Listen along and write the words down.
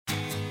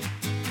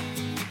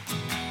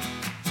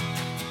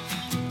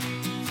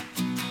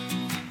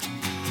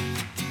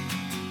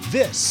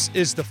This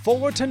is the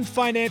Fullerton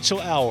Financial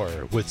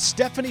Hour with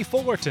Stephanie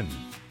Fullerton,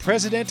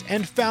 president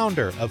and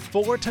founder of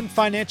Fullerton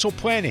Financial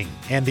Planning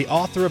and the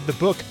author of the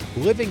book,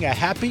 Living a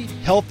Happy,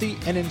 Healthy,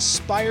 and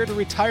Inspired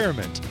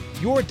Retirement,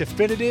 your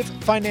definitive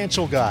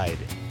financial guide.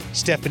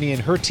 Stephanie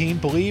and her team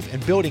believe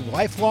in building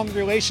lifelong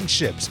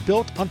relationships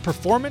built on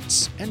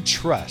performance and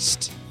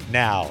trust.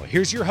 Now,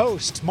 here's your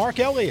hosts, Mark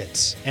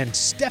Elliott and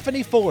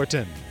Stephanie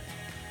Fullerton.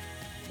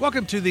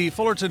 Welcome to the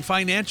Fullerton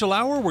Financial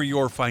Hour, where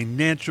your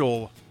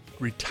financial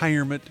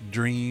retirement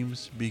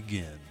dreams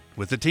begin.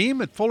 With the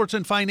team at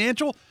Fullerton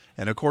Financial,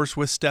 and of course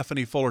with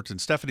Stephanie Fullerton.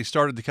 Stephanie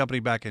started the company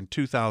back in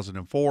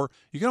 2004.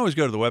 You can always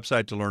go to the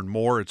website to learn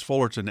more. It's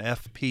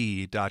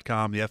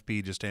FullertonFP.com. The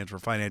FP just stands for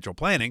Financial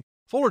Planning.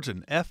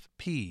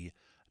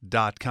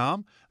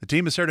 FullertonFP.com. The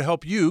team is here to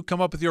help you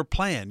come up with your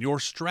plan, your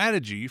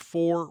strategy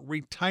for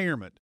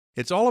retirement.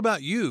 It's all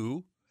about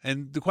you.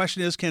 And the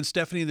question is, can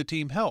Stephanie and the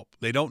team help?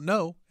 They don't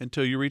know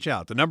until you reach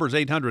out. The number is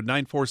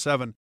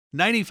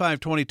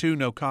 800-947-9522.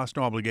 No cost,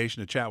 no obligation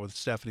to chat with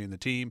Stephanie and the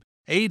team.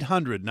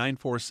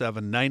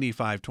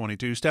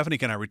 800-947-9522. Stephanie,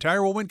 can I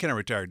retire? Well, when can I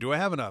retire? Do I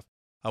have enough?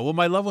 Will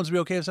my loved ones be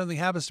okay if something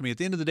happens to me? At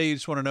the end of the day, you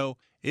just want to know,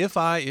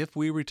 if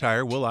we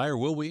retire, will I or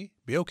will we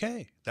be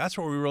okay? That's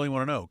what we really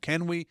want to know.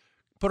 Can we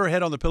put our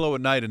head on the pillow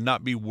at night and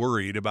not be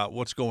worried about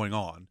what's going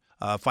on,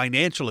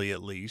 financially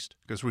at least,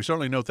 because we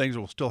certainly know things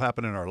will still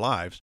happen in our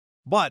lives.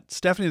 But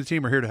Stephanie and the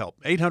team are here to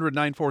help.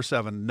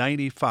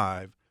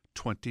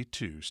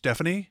 800-947-9522.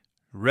 Stephanie,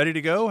 ready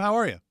to go? How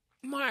are you?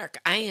 Mark,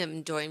 I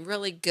am doing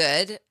really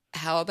good.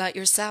 How about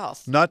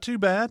yourself? Not too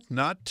bad.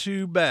 Not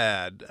too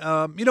bad.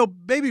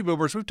 Baby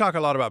boomers, we've talked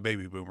a lot about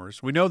baby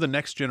boomers. We know the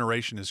next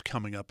generation is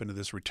coming up into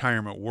this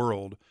retirement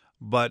world,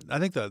 but I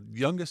think the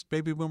youngest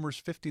baby boomer is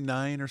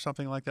 59 or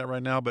something like that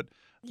right now. But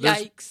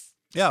yikes.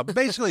 Yeah,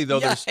 basically, though,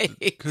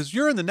 because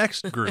you're in the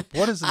next group.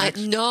 What is the next?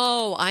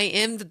 No, I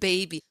am the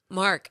baby.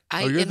 Mark,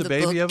 I am the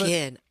baby of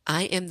bookend.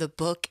 I am the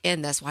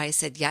bookend. That's why I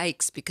said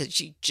yikes,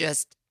 because you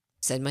just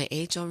said my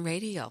age on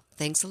radio.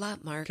 Thanks a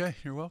lot, Mark. Okay,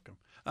 you're welcome.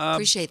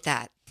 Appreciate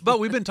that. But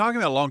we've been talking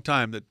about a long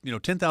time that,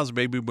 10,000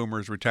 baby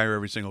boomers retire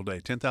every single day.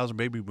 10,000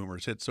 baby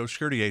boomers hit Social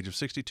Security age of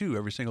 62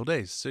 every single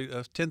day.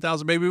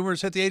 10,000 baby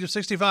boomers hit the age of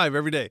 65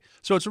 every day.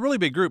 So it's a really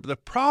big group. The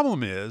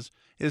problem is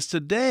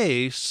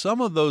today some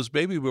of those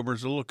baby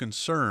boomers are a little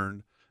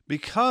concerned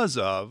because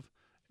of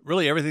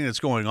really everything that's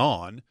going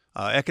on,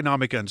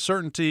 economic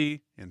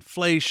uncertainty,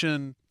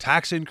 inflation,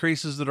 tax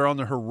increases that are on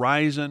the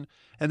horizon.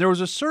 And there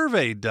was a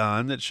survey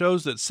done that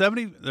shows that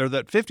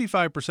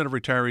 55% of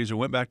retirees who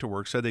went back to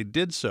work said they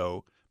did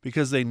so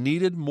because they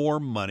needed more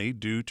money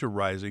due to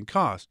rising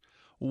costs.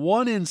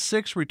 1 in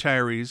 6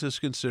 retirees is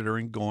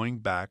considering going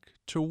back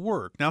to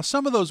work. Now,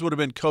 some of those would have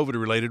been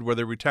COVID-related, where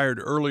they retired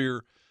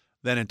earlier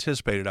than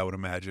anticipated, I would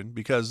imagine,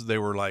 because they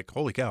were like,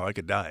 holy cow, I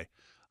could die.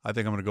 I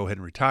think I'm going to go ahead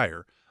and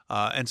retire.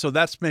 And so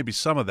that's maybe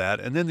some of that.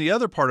 And then the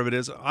other part of it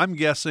is, I'm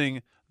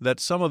guessing that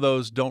some of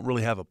those don't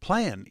really have a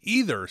plan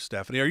either,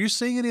 Stephanie. Are you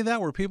seeing any of that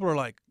where people are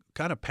like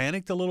kind of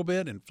panicked a little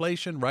bit?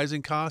 Inflation,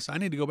 rising costs, I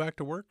need to go back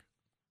to work?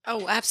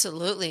 Oh,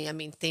 absolutely. I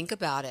mean, think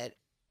about it.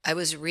 I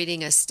was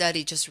reading a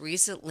study just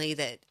recently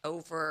that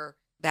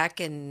back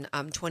in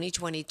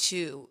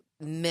 2022,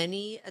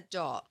 many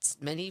adults,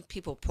 many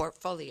people,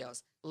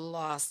 portfolios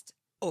lost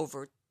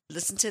over,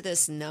 listen to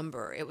this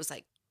number, it was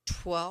like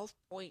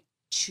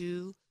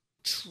 $12.2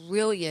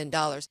 trillion,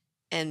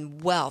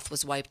 and wealth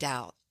was wiped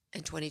out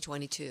in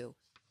 2022.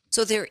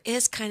 So there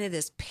is kind of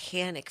this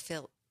panic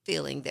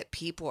feeling that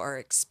people are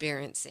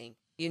experiencing.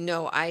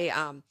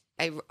 I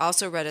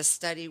also read a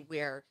study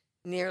where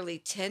nearly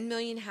 10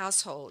 million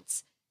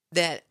households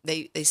that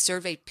they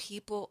surveyed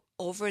people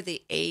over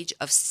the age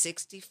of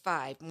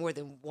 65, more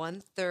than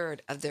 1/3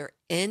 of their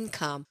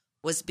income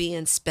was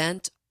being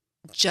spent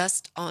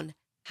just on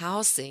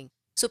housing.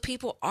 So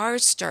people are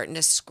starting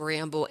to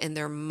scramble in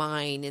their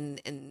mind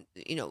and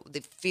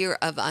the fear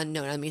of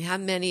unknown. I mean, how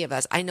many of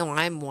us, I know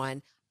I'm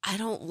one, I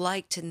don't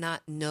like to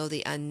not know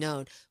the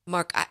unknown.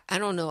 Mark, I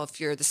don't know if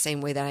you're the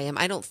same way that I am.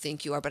 I don't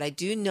think you are, but I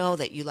do know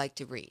that you like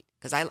to read,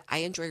 because I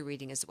enjoy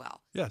reading as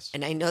well. Yes.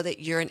 And I know that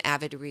you're an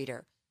avid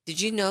reader.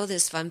 Did you know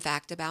this fun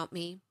fact about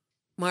me?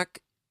 Mark,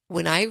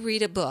 when I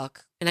read a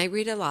book, and I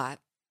read a lot,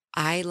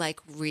 I like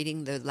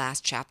reading the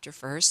last chapter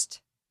first,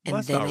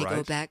 and then I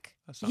go back.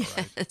 That's not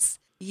right.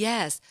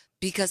 Yes,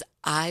 because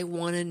I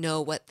want to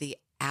know what the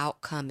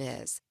outcome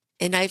is.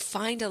 And I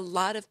find a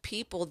lot of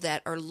people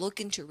that are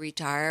looking to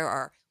retire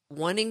or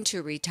wanting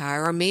to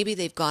retire, or maybe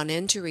they've gone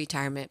into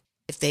retirement,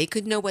 if they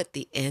could know what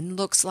the end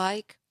looks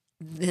like,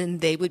 then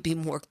they would be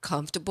more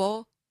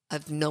comfortable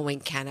of knowing,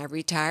 can I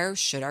retire?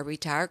 Should I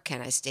retire?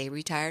 Can I stay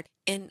retired?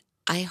 And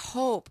I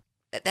hope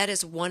that that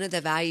is one of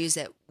the values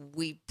that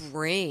we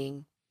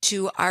bring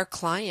to our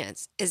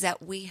clients, is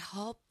that we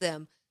help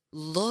them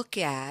look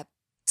at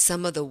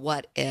some of the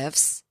what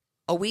ifs,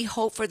 or we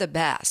hope for the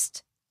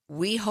best.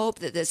 We hope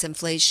that this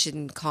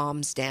inflation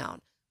calms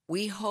down.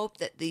 We hope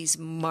that these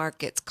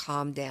markets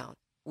calm down.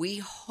 We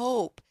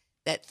hope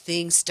that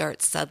things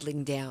start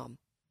settling down.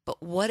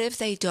 But what if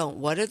they don't?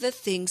 What are the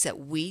things that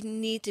we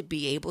need to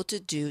be able to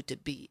do to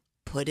be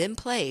put in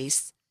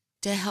place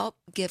to help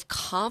give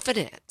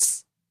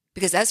confidence?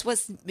 Because that's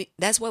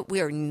what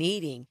we are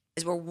needing,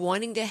 is we're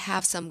wanting to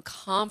have some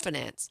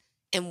confidence.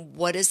 And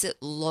what does it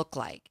look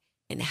like?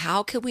 And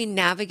how can we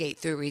navigate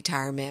through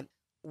retirement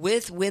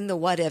with when the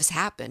what ifs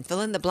happen?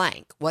 Fill in the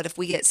blank. What if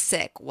we get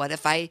sick? What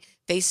if I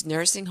face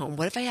nursing home?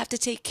 What if I have to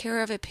take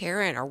care of a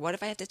parent? Or what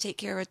if I have to take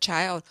care of a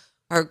child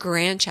or a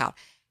grandchild?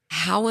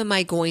 How am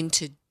I going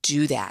to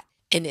do that?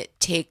 And it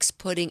takes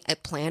putting a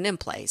plan in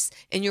place.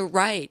 And you're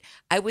right.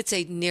 I would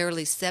say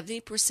nearly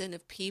 70%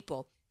 of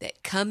people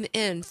that come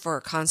in for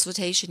a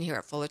consultation here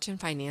at Fullerton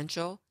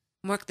Financial,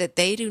 Mark, that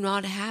they do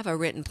not have a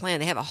written plan.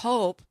 They have a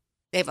hope,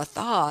 they have a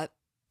thought,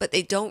 but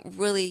they don't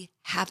really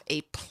have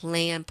a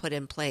plan put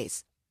in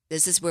place.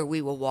 This is where we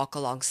will walk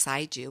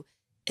alongside you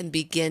and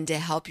begin to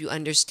help you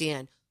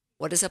understand,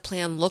 what does a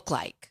plan look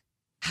like?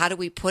 How do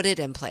we put it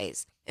in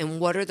place? And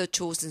what are the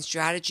tools and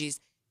strategies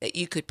that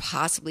you could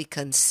possibly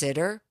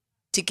consider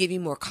to give you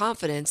more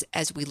confidence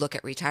as we look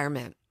at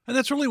retirement? And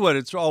that's really what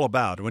it's all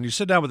about. When you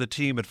sit down with a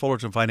team at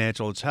Fullerton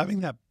Financial, it's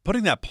putting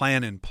that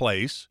plan in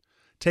place,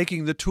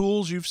 taking the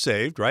tools you've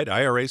saved, right?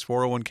 IRAs,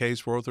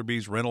 401ks,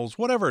 403bs, rentals,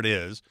 whatever it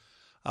is,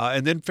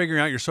 and then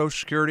figuring out your Social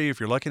Security. If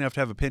you're lucky enough to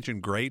have a pension,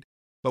 great.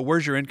 But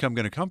where's your income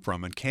going to come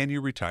from? And can you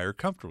retire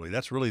comfortably?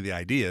 That's really the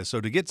idea. So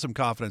to get some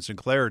confidence and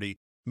clarity,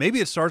 maybe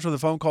it starts with a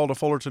phone call to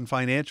Fullerton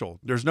Financial.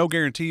 There's no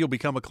guarantee you'll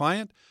become a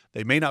client.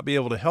 They may not be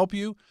able to help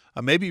you.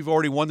 Maybe you've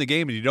already won the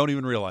game and you don't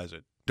even realize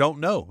it. Don't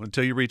know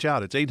until you reach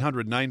out. It's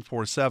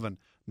 800-947-9522,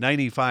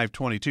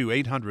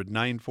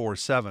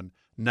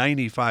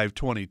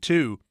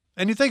 800-947-9522.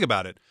 And you think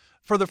about it.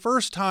 For the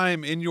first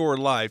time in your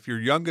life, your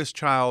youngest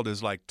child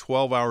is like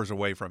 12 hours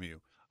away from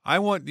you.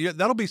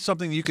 That'll be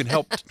something you can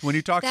help when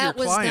you talk to your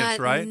clients,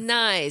 right?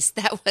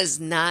 That was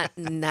not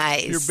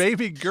nice. Your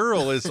baby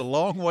girl is a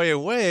long way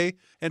away,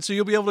 and so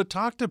you'll be able to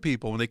talk to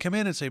people when they come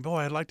in and say, boy,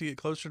 I'd like to get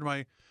closer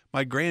to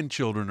my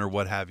grandchildren or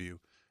what have you.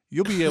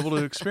 You'll be able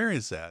to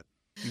experience that.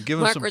 And give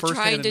Mark, them some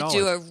firsthand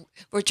knowledge.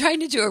 We're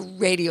trying to do a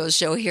radio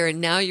show here, and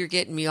now you're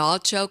getting me all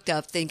choked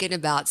up thinking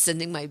about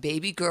sending my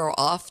baby girl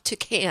off to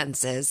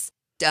Kansas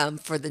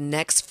for the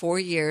next 4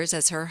 years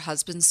as her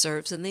husband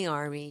serves in the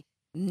Army.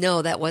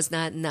 No, that was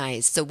not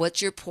nice. So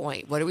what's your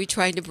point? What are we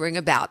trying to bring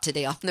about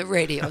today on the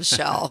radio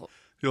show?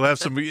 You'll have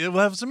some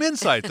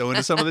insight, though,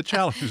 into some of the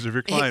challenges of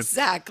your clients.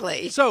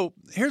 Exactly. So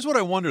here's what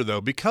I wonder, though.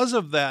 Because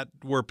of that,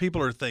 where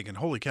people are thinking,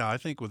 holy cow, I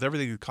think with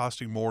everything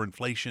costing more,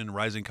 inflation,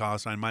 rising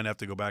costs, I might have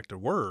to go back to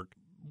work.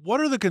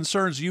 What are the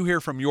concerns you hear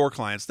from your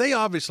clients? They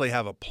obviously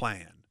have a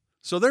plan.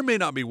 So they may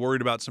not be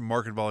worried about some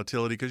market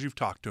volatility because you've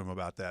talked to them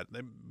about that.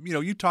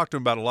 You talked to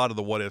them about a lot of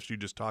the what-ifs you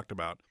just talked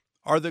about.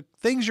 Are the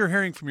things you're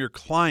hearing from your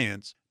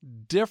clients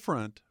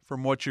different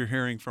from what you're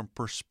hearing from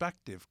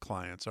prospective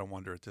clients, I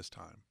wonder, at this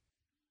time?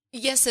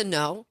 Yes and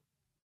no,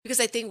 because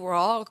I think we're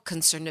all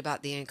concerned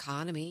about the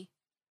economy.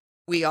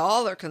 We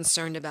all are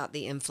concerned about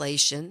the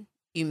inflation.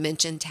 You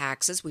mentioned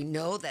taxes. We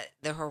know that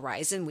the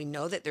horizon, we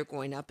know that they're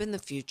going up in the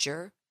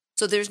future.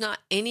 So there's not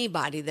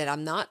anybody that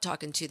I'm not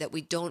talking to that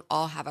we don't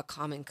all have a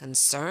common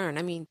concern.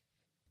 I mean,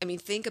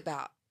 think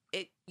about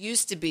it.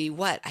 Used to be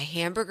what? A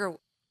hamburger?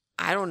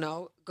 I don't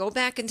know. Go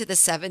back into the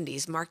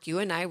 70s. Mark, you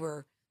and I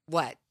were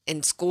what?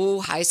 In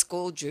school, high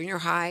school, junior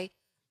high.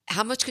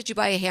 How much could you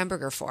buy a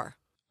hamburger for?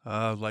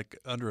 Like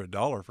under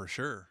 $1 for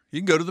sure. You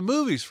can go to the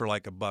movies for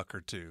like $1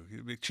 or $2.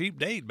 It'd be a cheap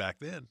date back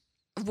then.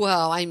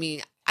 Well, I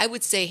mean, I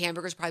would say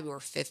hamburgers probably were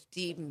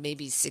 50,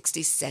 maybe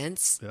 60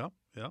 cents. Yeah.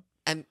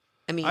 I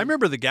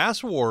remember the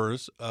gas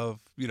wars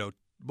of,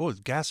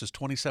 gas is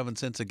 27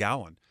 cents a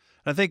gallon.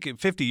 And I think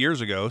 50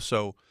 years ago,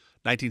 so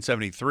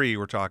 1973,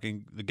 we're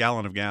talking, the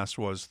gallon of gas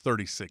was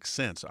 36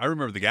 cents. I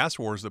remember the gas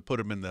wars that put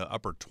them in the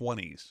upper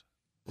 20s.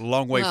 A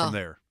long way from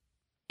there.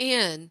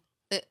 And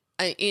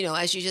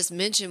as you just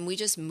mentioned, we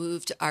just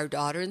moved our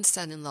daughter and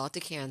son-in-law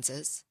to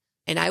Kansas,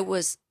 and I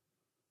was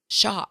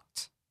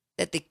shocked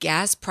that the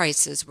gas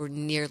prices were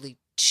nearly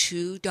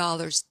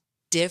 $2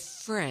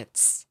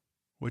 difference.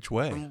 Which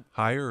way?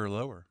 Higher or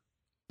lower?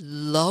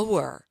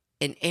 Lower.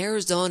 In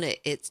Arizona,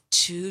 it's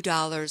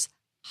 $2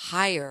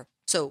 higher.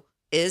 So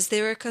is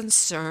there a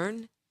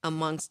concern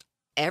amongst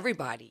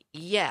everybody?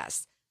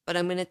 Yes. But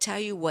I'm going to tell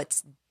you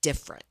what's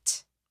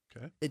different.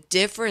 Okay. The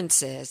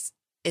difference is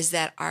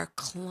that our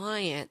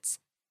clients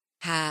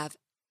have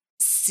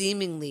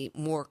seemingly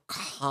more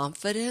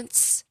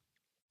confidence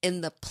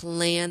in the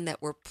plan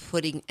that we're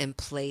putting in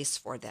place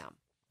for them.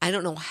 I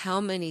don't know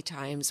how many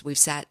times we've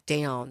sat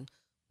down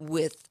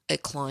with a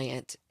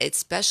client,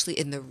 especially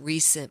in the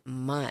recent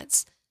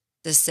months,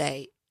 to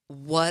say,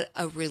 what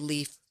a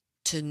relief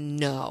to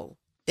know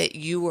that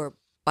you are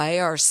by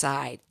our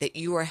side, that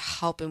you are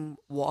helping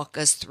walk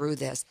us through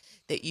this,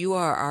 that you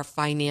are our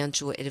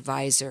financial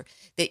advisor,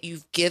 that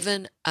you've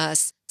given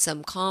us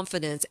some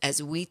confidence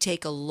as we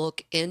take a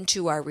look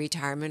into our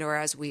retirement or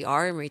as we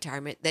are in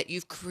retirement, that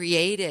you've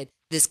created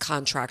this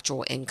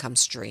contractual income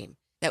stream,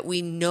 that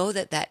we know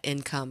that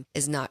income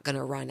is not going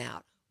to run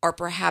out, or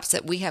perhaps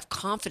that we have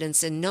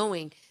confidence in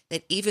knowing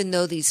that even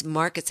though these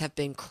markets have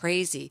been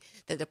crazy,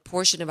 that the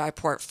portion of our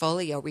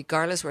portfolio,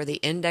 regardless where the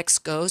index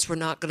goes, we're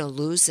not going to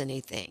lose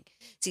anything.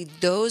 See,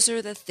 those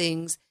are the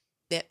things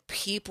that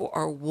people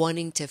are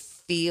wanting to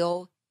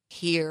feel,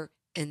 hear,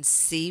 and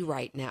see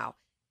right now.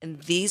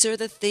 And these are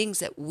the things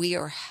that we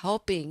are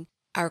helping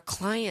our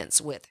clients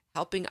with,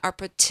 helping our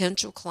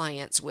potential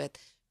clients with,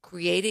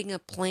 creating a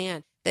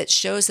plan that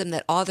shows them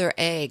that all their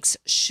eggs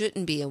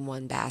shouldn't be in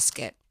one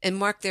basket. And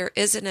Mark, there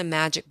isn't a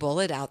magic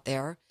bullet out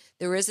there.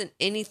 There isn't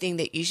anything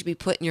that you should be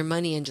putting your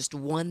money in just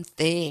one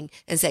thing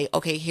and say,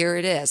 okay, here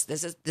it is.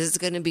 This is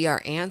going to be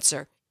our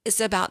answer. It's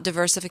about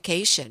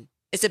diversification.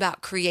 It's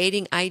about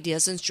creating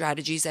ideas and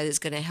strategies that is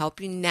going to help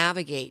you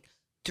navigate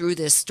through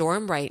this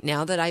storm right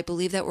now that I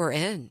believe that we're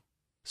in.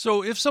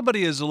 So if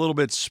somebody is a little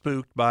bit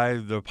spooked by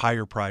the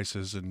higher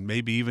prices and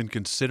maybe even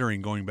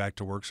considering going back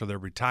to work, so they're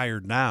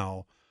retired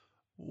now,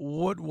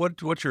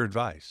 what's your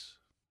advice?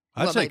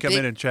 I'd say come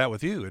in and chat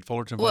with you at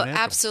Fullerton Financial.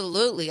 Well,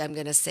 absolutely, I'm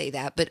going to say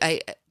that. But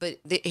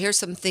here's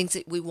some things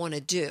that we want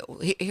to do.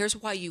 Here's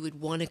why you would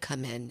want to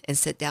come in and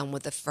sit down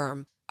with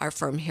our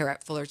firm here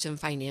at Fullerton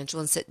Financial,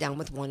 and sit down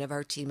with one of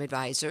our team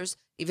advisors,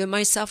 even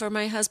myself or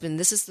my husband.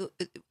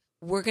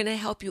 We're going to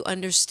help you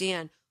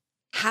understand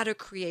how to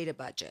create a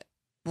budget.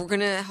 We're going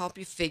to help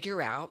you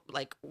figure out,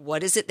 like,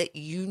 what is it that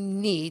you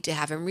need to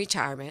have in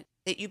retirement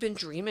that you've been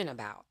dreaming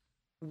about.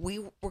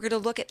 We're going to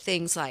look at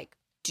things like,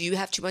 do you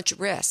have too much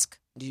risk?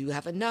 Do you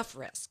have enough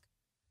risk?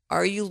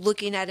 Are you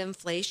looking at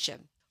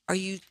inflation? Are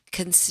you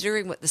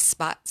considering what the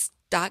stock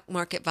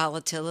market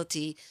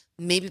volatility,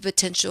 maybe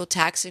potential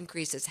tax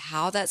increases,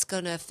 how that's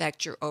going to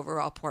affect your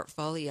overall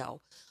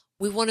portfolio?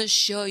 We want to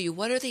show you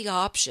what are the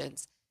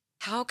options.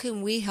 How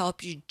can we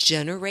help you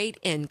generate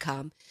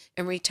income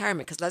in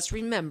retirement? Because let's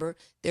remember,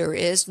 there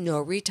is no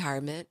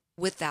retirement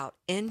without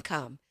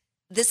income.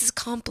 This is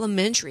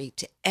complimentary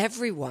to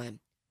everyone.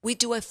 We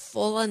do a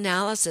full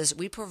analysis.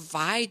 We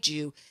provide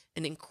you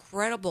an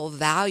incredible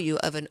value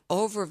of an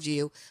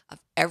overview of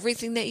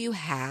everything that you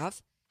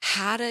have,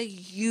 how to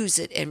use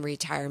it in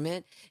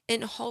retirement,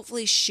 and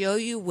hopefully show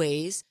you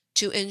ways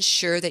to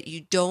ensure that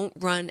you don't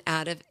run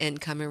out of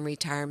income in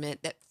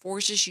retirement that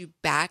forces you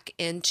back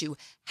into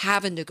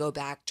having to go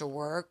back to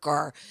work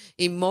or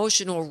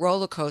emotional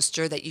roller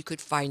coaster that you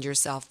could find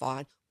yourself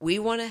on. We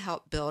want to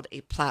help build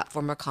a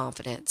platform of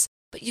confidence,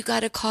 but you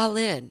got to call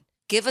in.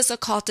 Give us a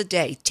call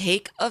today.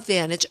 Take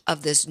advantage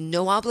of this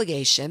no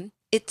obligation.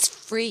 It's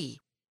free,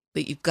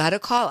 but you've got to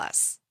call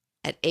us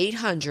at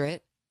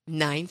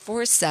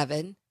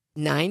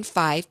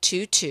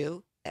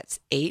 800-947-9522. That's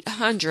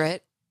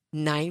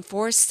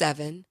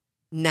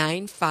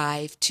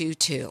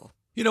 800-947-9522.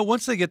 You know,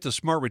 once they get the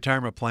Smart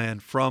Retirement Plan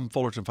from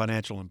Fullerton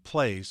Financial in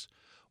place,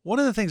 one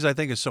of the things I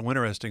think is so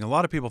interesting, a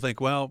lot of people think,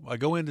 well, I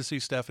go in to see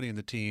Stephanie and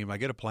the team, I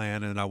get a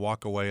plan, and I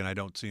walk away and I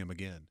don't see them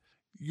again.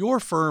 Your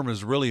firm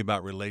is really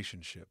about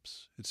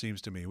relationships, it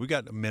seems to me. We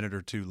got a minute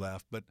or two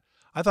left, but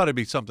I thought it'd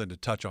be something to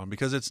touch on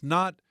because it's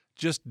not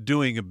just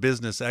doing a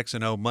business X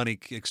and O, money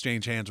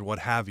exchange hands or what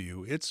have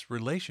you. It's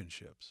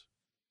relationships.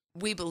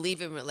 We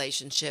believe in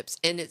relationships.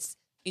 And it's,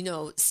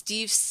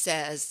 Steve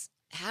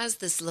has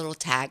this little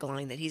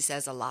tagline that he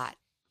says a lot.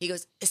 He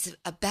goes, it's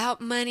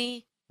about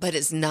money, but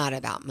it's not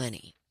about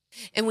money.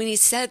 And when he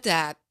said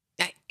that,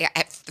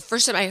 the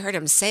first time I heard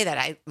him say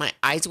that, my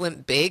eyes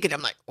went big and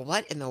I'm like,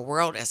 what in the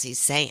world is he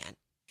saying?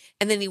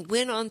 And then he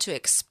went on to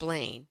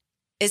explain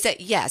is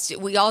that, yes,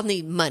 we all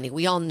need money.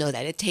 We all know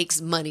that. It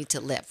takes money to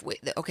live.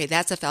 Okay,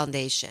 that's a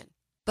foundation.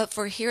 But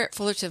for here at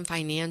Fullerton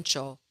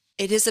Financial,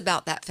 it is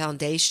about that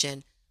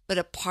foundation. But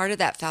a part of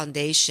that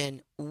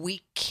foundation,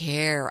 we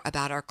care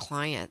about our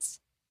clients.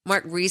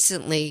 Mark,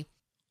 recently,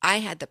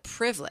 I had the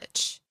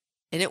privilege,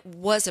 and it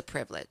was a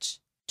privilege,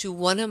 to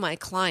one of my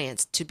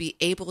clients to be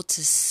able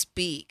to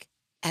speak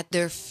at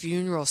their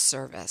funeral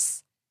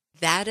service.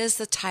 That is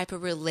the type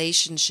of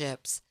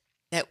relationships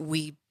that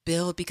we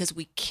build because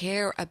we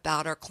care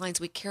about our clients.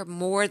 We care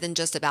more than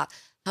just about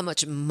how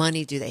much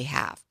money do they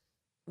have.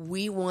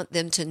 We want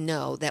them to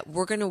know that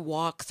we're going to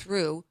walk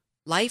through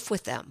life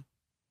with them,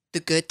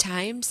 the good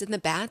times and the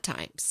bad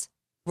times.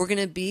 We're going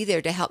to be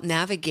there to help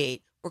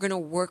navigate. We're going to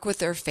work with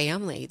their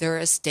family, their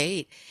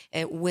estate,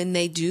 and when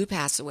they do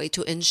pass away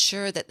to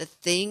ensure that the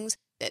things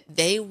that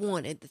they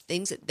wanted, the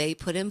things that they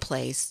put in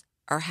place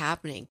are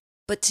happening.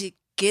 But to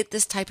get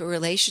this type of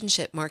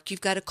relationship, Mark,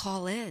 you've got to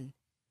call in.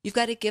 You've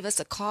got to give us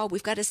a call.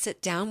 We've got to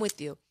sit down with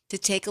you to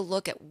take a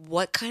look at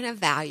what kind of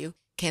value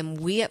can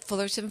we at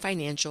Fullerton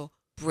Financial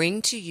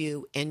bring to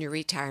you in your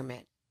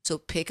retirement. So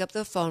pick up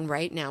the phone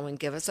right now and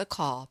give us a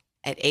call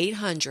at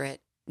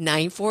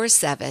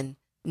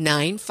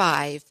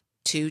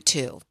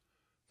 800-947-9522.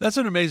 That's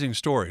an amazing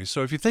story.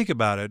 So if you think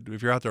about it,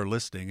 if you're out there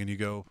listening and you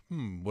go,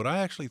 would I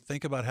actually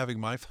think about having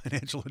my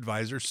financial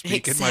advisor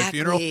speak at my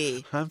funeral?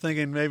 I'm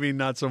thinking maybe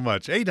not so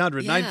much.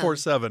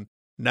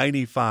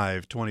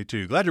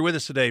 800-947-9522. Glad you're with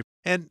us today.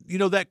 And,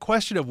 that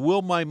question of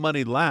will my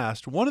money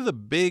last, one of the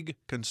big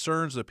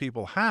concerns that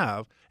people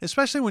have,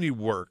 especially when you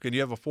work and you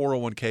have a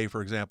 401k,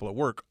 for example, at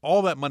work,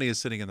 all that money is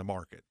sitting in the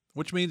market.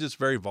 which means it's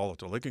very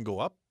volatile. It can go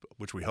up,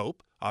 which we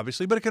hope,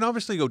 obviously, but it can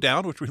obviously go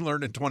down, which we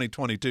learned in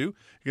 2022. You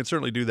can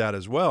certainly do that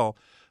as well.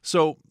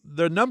 So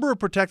the number of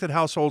protected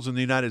households in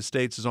the United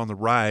States is on the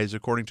rise,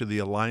 according to the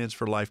Alliance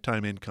for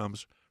Lifetime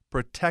Income's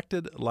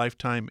Protected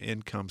Lifetime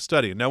Income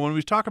Study. Now, when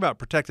we talk about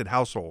protected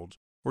households,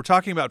 we're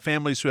talking about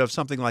families who have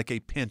something like a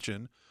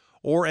pension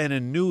or an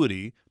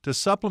annuity to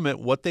supplement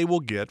what they will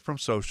get from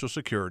Social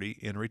Security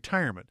in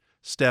retirement.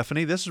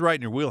 Stephanie, this is right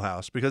in your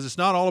wheelhouse because it's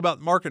not all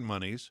about market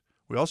monies.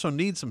 We also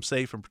need some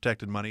safe and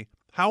protected money.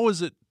 How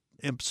is it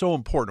so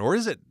important, or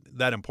is it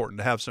that important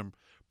to have some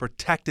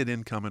protected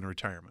income in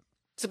retirement?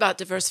 It's about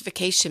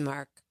diversification,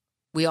 Mark.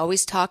 We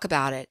always talk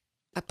about it.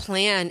 A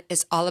plan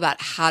is all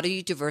about how do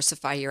you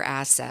diversify your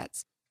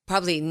assets.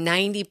 Probably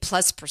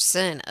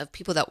 90+% of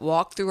people that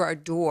walk through our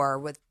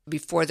door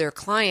before their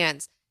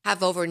clients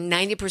have over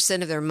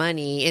 90% of their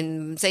money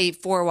in, say,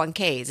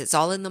 401ks. It's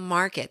all in the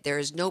market. There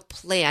is no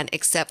plan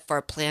except for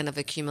a plan of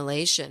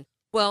accumulation.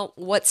 Well,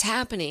 what's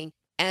happening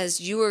as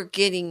you are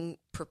getting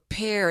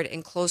prepared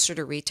and closer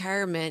to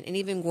retirement and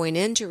even going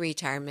into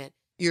retirement,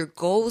 your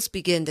goals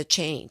begin to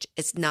change.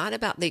 It's not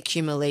about the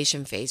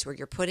accumulation phase where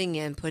you're putting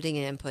in.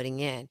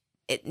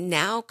 It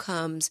now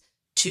comes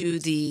to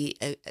the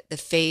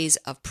phase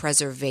of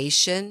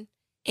preservation,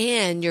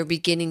 and you're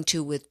beginning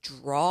to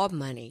withdraw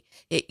money.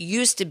 It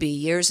used to be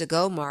years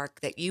ago,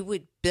 Mark, that you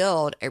would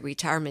build a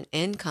retirement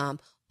income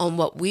on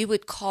what we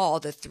would call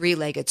the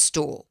three-legged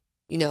stool.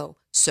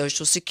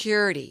 Social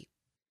Security,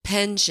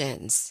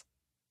 pensions,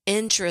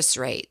 interest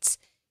rates.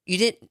 You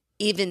didn't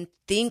even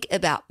think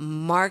about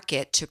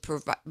market to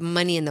provide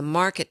money in the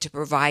market to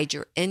provide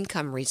your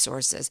income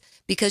resources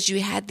because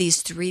you had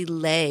these three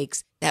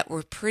legs that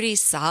were pretty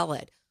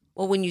solid.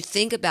 Well, when you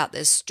think about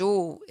this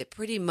stool, it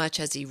pretty much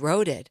has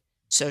eroded.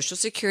 Social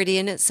Security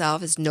in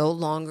itself is no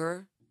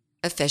longer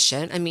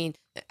efficient. I mean,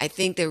 I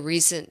think the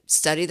recent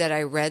study that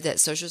I read that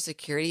Social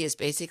Security is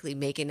basically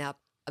making up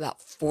about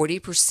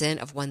 40%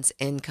 of one's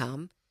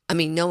income. I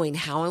mean, knowing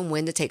how and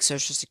when to take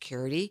Social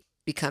Security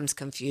becomes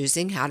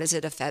confusing. How does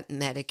it affect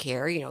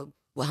Medicare?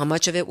 Well, how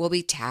much of it will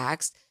be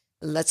taxed?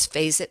 Let's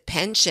face it,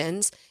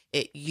 pensions.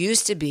 It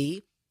used to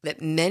be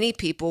that many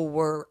people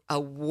were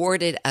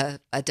awarded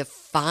a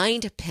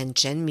defined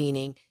pension,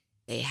 meaning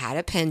they had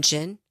a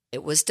pension.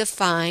 It was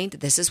defined.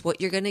 This is what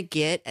you're going to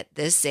get at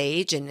this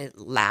age, and it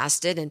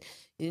lasted.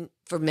 And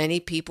for many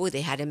people,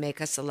 they had to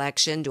make a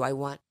selection. Do I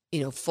want,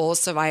 full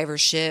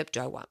survivorship?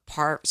 Do I want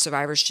part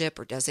survivorship,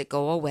 or does it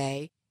go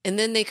away? And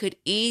then they could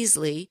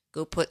easily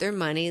go put their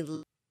money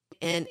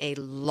in a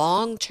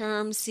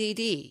long-term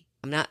CD.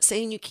 I'm not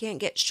saying you can't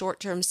get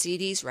short-term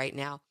CDs right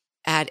now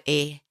at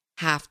a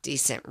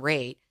half-decent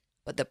rate.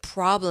 But the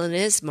problem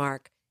is,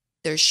 Mark,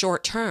 they're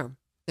short-term.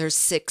 They're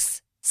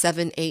 6,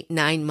 7, 8,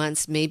 9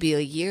 months, maybe a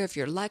year if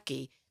you're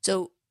lucky.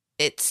 So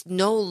it's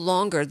no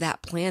longer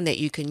that plan that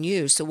you can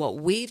use. So what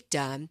we've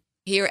done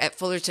here at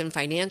Fullerton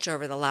Financial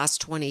over the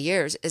last 20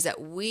 years is that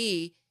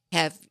we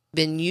have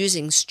been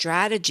using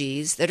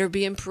strategies that are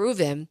being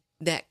proven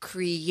that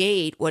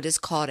create what is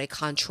called a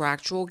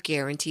contractual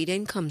guaranteed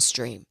income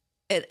stream.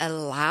 It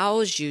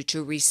allows you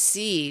to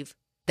receive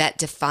that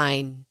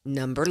defined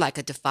number, like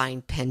a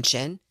defined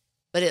pension,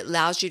 but it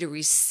allows you to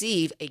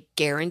receive a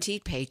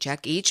guaranteed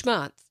paycheck each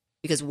month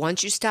because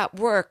once you stop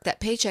work,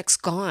 that paycheck's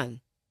gone.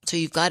 So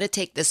you've got to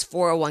take this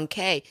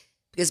 401k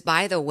because,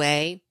 by the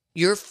way,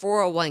 your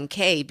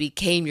 401k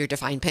became your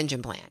defined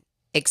pension plan,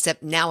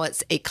 except now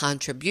it's a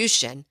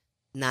contribution,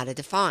 not a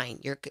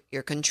defined.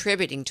 You're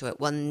contributing to it.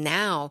 Well,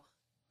 now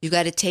you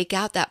got to take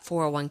out that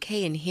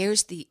 401k, and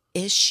here's the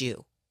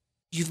issue.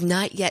 You've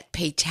not yet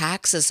paid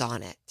taxes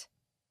on it.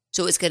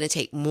 So it's going to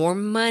take more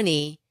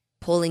money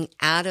pulling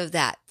out of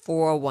that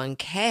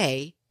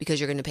 401k because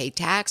you're going to pay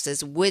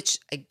taxes, which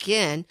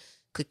again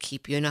could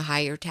keep you in a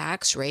higher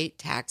tax rate.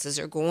 Taxes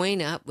are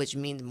going up, which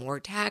means more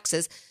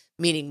taxes,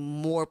 meaning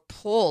more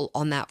pull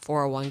on that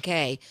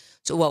 401k.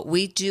 So what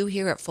we do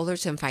here at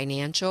Fullerton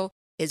Financial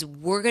is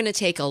we're going to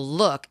take a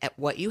look at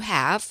what you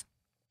have.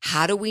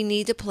 How do we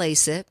need to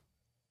place it?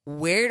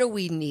 Where do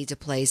we need to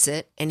place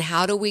it? And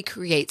how do we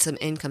create some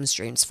income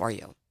streams for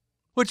you?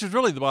 Which is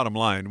really the bottom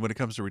line when it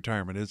comes to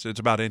retirement. It's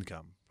about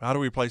income. How do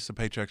we place the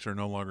paychecks that are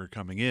no longer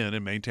coming in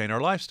and maintain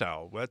our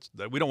lifestyle?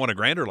 We don't want a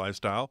grander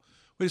lifestyle.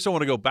 We just don't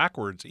want to go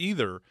backwards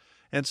either.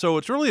 And so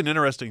it's really an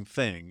interesting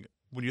thing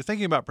when you're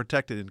thinking about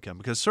protected income,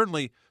 because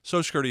certainly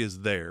Social Security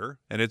is there,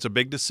 and it's a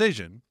big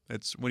decision.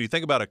 It's when you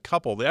think about a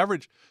couple, the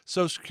average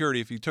Social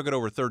Security, if you took it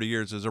over 30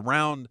 years, is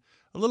around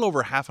a little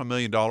over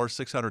 $500,000,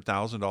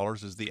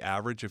 $600,000 is the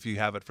average if you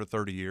have it for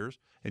 30 years.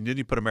 And then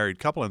you put a married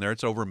couple in there,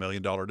 it's over $1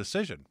 million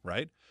decision,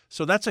 right?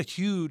 So that's a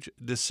huge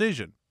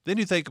decision. Then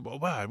you think, well,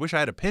 wow, I wish I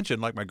had a pension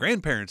like my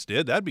grandparents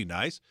did. That'd be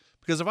nice.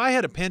 Because if I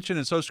had a pension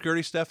and Social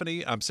Security,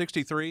 Stephanie, I'm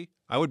 63,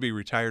 I would be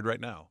retired right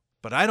now.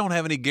 But I don't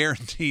have any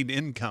guaranteed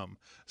income.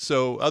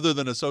 So other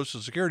than a Social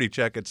Security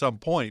check at some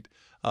point,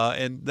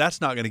 and that's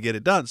not going to get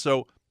it done.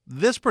 So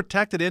this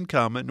protected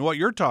income and what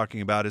you're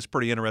talking about is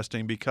pretty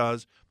interesting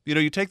because,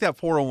 you take that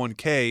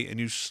 401k and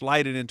you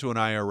slide it into an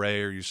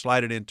IRA or you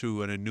slide it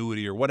into an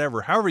annuity or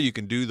whatever, however you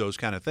can do those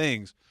kind of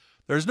things.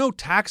 There's no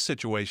tax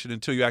situation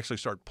until you actually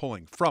start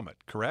pulling from it,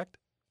 correct?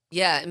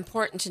 Yeah,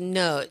 important to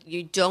note,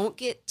 you don't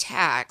get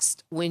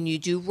taxed when you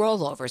do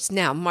rollovers.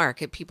 Now, Mark,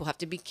 people have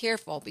to be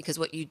careful because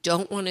what you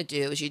don't want to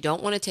do is you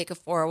don't want to take a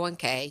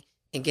 401k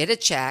and get a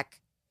check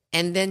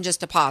and then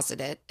just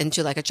deposit it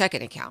into like a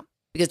checking account.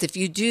 Because if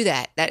you do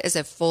that, that is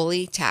a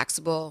fully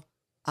taxable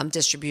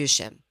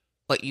distribution.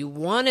 What you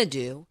want to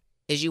do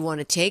is you want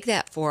to take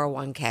that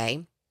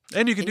 401k.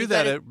 And you can do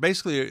that.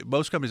 Basically,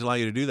 most companies allow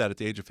you to do that at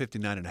the age of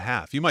 59 and a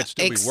half. You might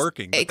still be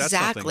working, but that's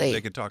something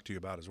they can talk to you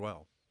about as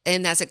well.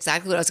 And that's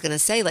exactly what I was going to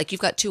say. Like, you've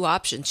got two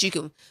options. You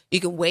can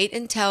wait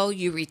until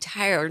you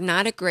retire.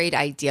 Not a great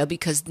idea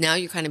because now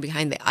you're kind of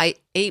behind the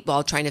eight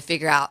ball trying to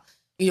figure out,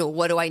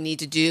 what do I need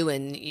to do?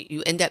 And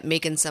you end up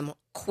making some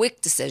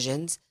quick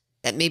decisions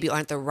that maybe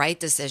aren't the right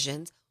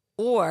decisions.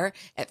 Or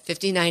at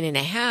 59 and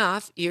a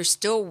half, you're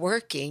still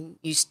working.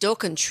 You still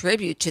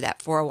contribute to that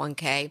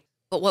 401k.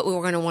 But what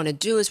we're going to want to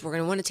do is we're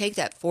going to want to take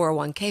that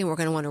 401k and we're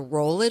going to want to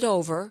roll it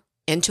over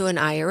into an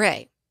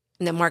IRA.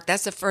 And then, Mark,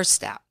 that's the first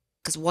step.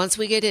 Because once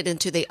we get it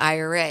into the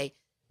IRA,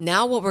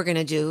 now what we're going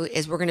to do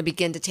is we're going to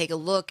begin to take a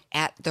look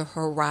at the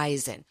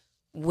horizon.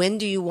 When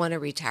do you want to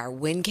retire?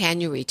 When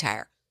can you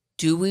retire?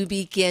 Do we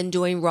begin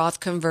doing Roth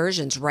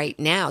conversions right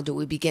now? Do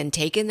we begin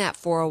taking that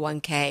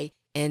 401k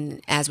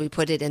and as we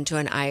put it into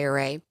an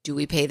IRA, do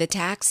we pay the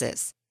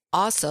taxes?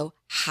 Also,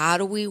 how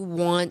do we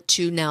want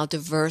to now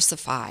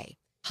diversify?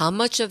 How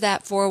much of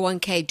that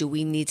 401k do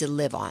we need to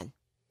live on?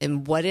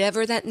 And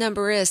whatever that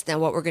number is, then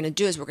what we're going to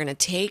do is we're going to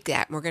take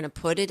that and we're going to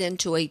put it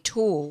into a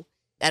tool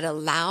that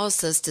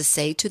allows us to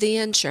say to the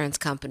insurance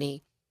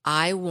company,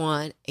 I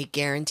want a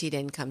guaranteed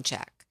income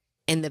check.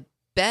 And the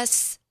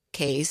best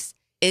case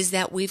is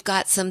that we've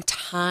got some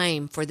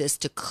time for this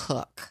to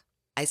cook.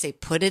 I say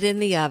put it in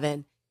the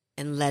oven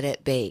and let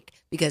it bake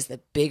because the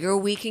bigger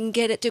we can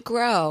get it to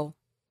grow,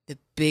 the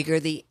bigger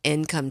the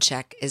income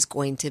check is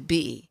going to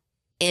be.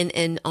 And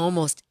in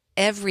almost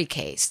every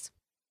case,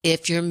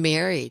 if you're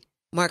married,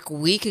 Mark,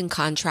 we can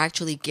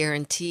contractually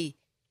guarantee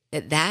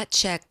that that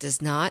check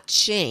does not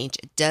change,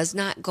 it does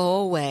not go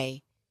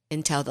away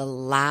until the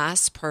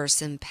last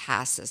person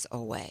passes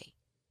away.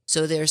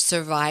 So there's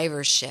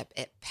survivorship.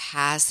 It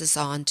passes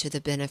on to the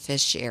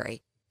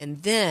beneficiary.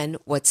 And then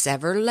what's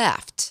ever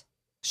left,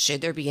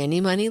 should there be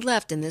any money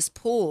left in this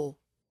pool,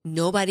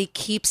 nobody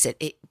keeps it.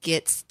 It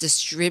gets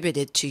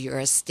distributed to your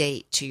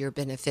estate, to your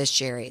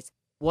beneficiaries.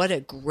 What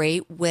a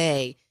great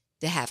way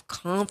to have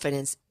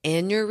confidence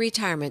in your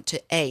retirement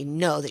to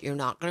know that you're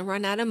not going to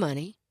run out of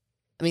money.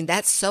 I mean,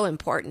 that's so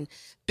important.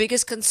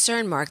 Biggest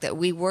concern, Mark, that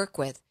we work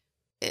with.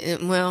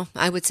 Well,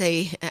 I would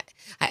say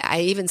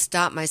I even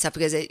stopped myself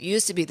because it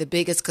used to be the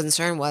biggest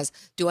concern was,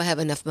 do I have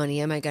enough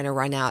money? Am I going to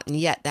run out? And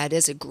yet that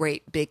is a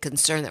great big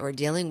concern that we're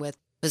dealing with.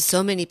 But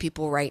so many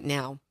people right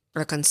now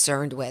are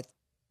concerned with,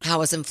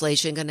 how is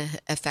inflation going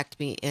to affect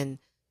me in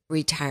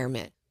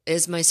retirement?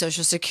 Is my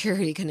Social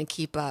Security going to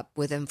keep up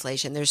with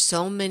inflation? There's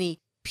so many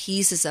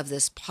pieces of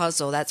this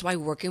puzzle. That's why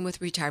working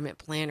with retirement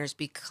planners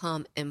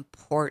become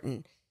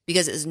important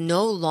because it's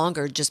no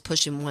longer just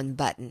pushing one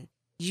button.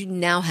 You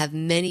now have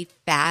many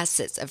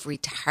facets of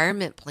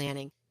retirement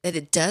planning that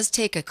it does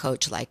take a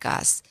coach like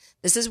us.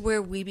 This is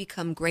where we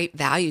become great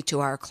value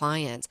to our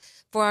clients.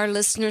 For our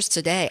listeners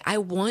today, I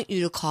want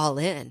you to call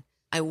in.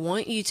 I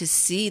want you to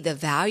see the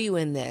value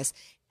in this.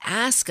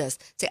 Ask us,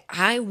 say,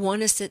 I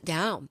want to sit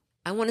down.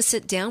 I want to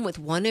sit down with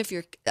one of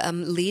your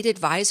lead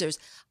advisors.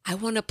 I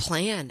want a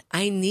plan.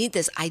 I need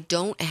this. I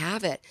don't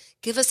have it.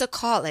 Give us a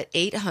call at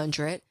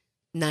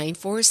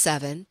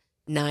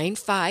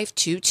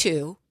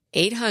 800-947-9522,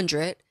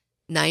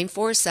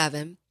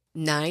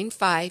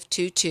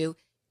 800-947-9522.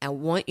 I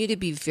want you to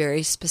be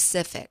very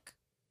specific.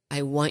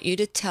 I want you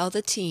to tell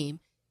the team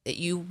that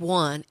you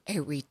want a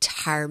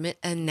retirement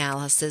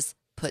analysis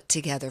put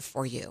together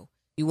for you.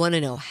 You want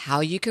to know how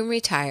you can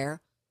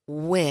retire,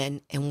 when,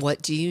 and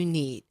what do you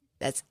need.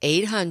 That's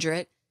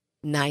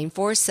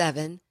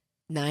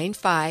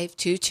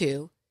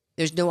 800-947-9522.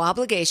 There's no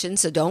obligation,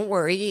 so don't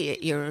worry.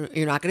 You're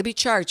not going to be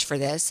charged for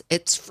this.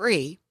 It's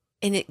free,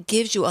 and it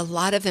gives you a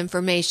lot of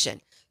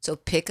information. So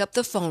pick up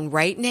the phone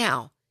right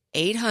now,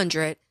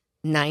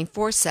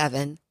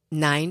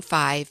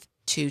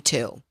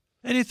 800-947-9522.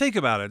 And you think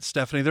about it,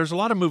 Stephanie, there's a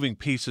lot of moving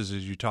pieces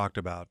as you talked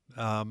about.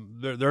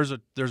 There's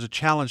a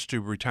challenge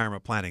to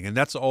retirement planning, and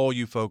that's all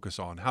you focus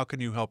on. How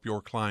can you help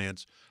your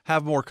clients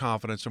have more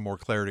confidence and more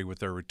clarity with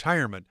their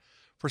retirement?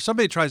 For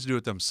somebody who tries to do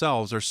it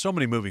themselves, there's so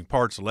many moving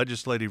parts,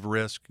 legislative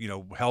risk,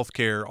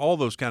 healthcare, all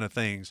those kind of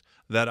things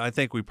that I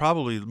think we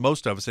probably,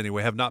 most of us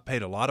anyway, have not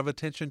paid a lot of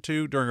attention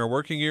to during our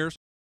working years.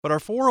 But our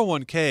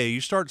 401k,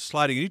 you start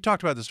sliding, and you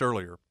talked about this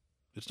earlier.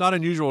 It's not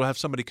unusual to have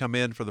somebody come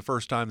in for the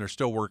first time, they're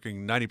still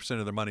working, 90%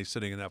 of their money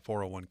sitting in that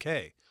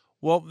 401k.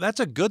 Well,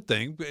 that's a good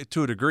thing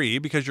to a degree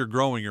because you're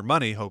growing your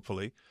money,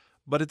 hopefully.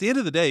 But at the end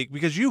of the day,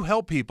 because you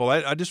help people,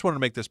 I just want to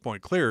make this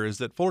point clear, is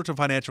that Fullerton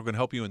Financial can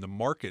help you in the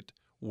market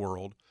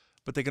world,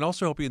 but they can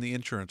also help you in the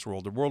insurance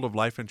world, the world of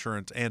life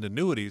insurance and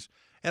annuities.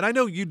 And I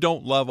know you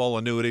don't love all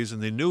annuities,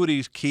 and the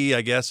annuities key,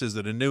 I guess, is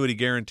that annuity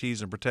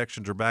guarantees and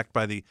protections are backed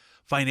by the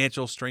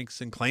financial strengths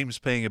and claims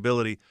paying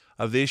ability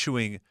of the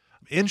issuing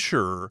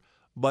insurer.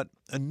 But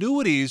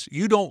annuities,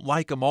 you don't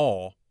like them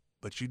all,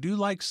 but you do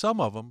like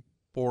some of them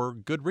for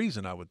good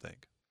reason, I would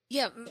think.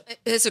 Yeah,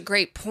 it's a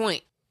great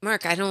point.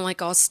 Mark, I don't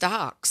like all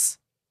stocks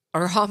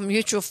or all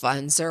mutual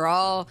funds or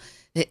all,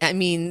 I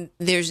mean,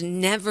 there's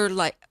never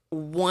like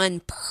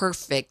one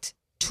perfect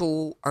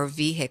tool or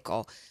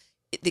vehicle.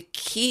 The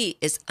key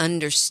is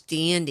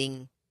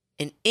understanding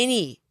in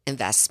any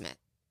investment,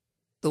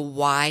 the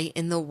why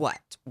and the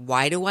what.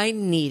 Why do I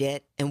need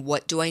it and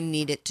what do I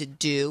need it to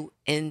do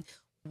and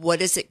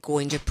what is it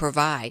going to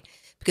provide?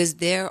 Because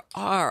there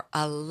are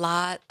a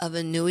lot of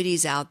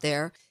annuities out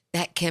there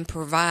that can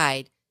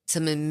provide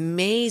some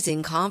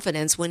amazing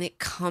confidence when it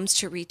comes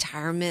to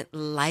retirement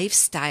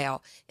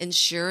lifestyle,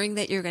 ensuring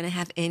that you're going to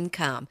have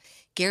income,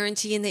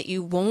 guaranteeing that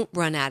you won't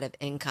run out of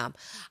income.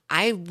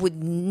 I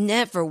would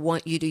never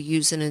want you to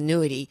use an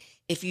annuity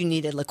if you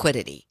needed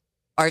liquidity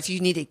or if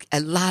you needed a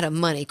lot of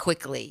money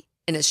quickly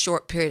in a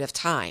short period of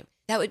time.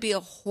 That would be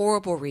a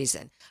horrible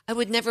reason. I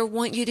would never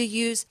want you to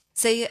use,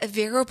 say, a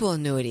variable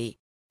annuity.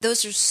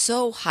 Those are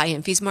so high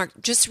in fees.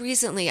 Mark, just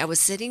recently I was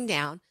sitting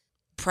down.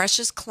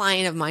 Precious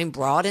client of mine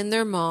brought in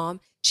their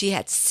mom. She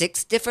had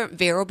 6 different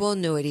variable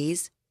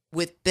annuities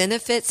with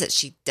benefits that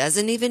she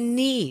doesn't even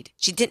need.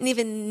 She didn't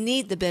even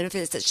need the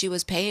benefits that she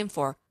was paying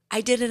for.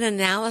 I did an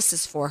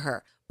analysis for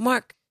her.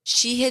 Mark,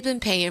 she had been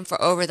paying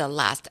for over the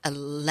last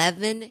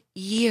 11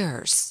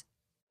 years,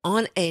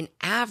 on an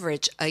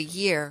average a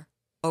year,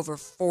 over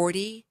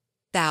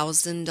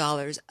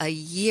 $40,000 a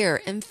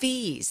year in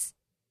fees.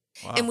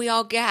 Wow. And we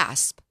all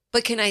gasp.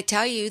 But can I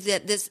tell you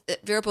that this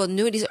variable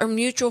annuities are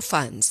mutual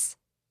funds?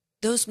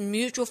 Those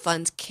mutual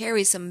funds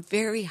carry some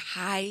very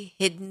high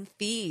hidden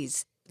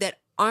fees that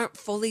aren't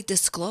fully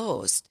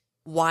disclosed.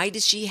 Why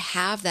did she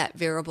have that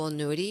variable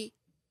annuity?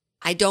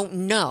 I don't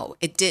know.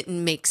 It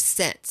didn't make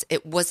sense.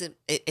 It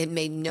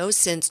made no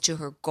sense to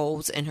her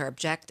goals and her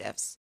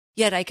objectives.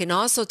 Yet I can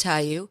also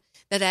tell you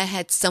that I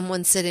had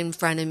someone sit in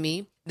front of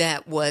me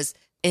that was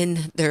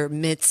in their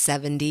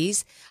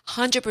mid-70s,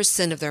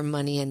 100% of their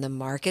money in the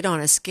market on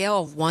a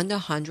scale of 1 to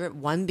 100,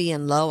 1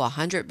 being low,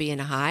 100 being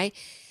high.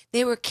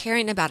 They were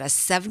carrying about a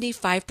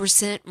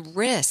 75%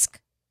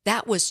 risk.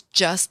 That was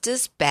just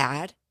as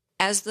bad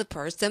as the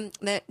person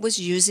that was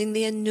using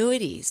the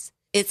annuities.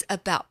 It's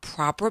about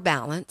proper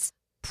balance,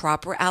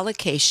 proper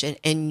allocation,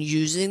 and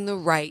using the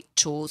right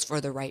tools for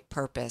the right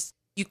purpose.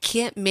 You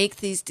can't make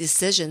these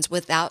decisions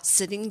without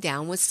sitting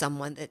down with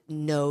someone that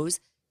knows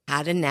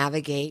how to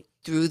navigate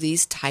through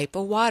these type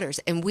of waters,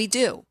 and we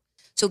do.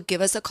 So give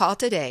us a call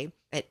today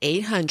at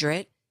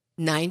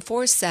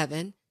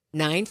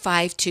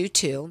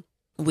 800-947-9522.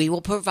 We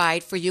will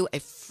provide for you a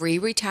free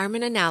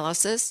retirement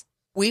analysis.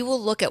 We will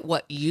look at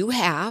what you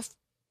have,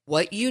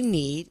 what you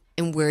need,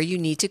 and where you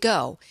need to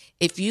go.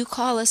 If you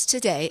call us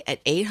today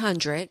at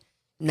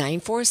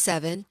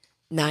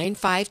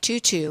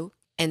 800-947-9522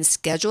 and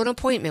schedule an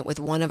appointment with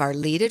one of our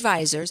lead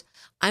advisors,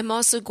 I'm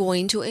also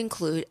going to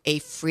include a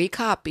free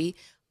copy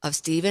of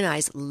Steve and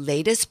I's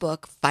latest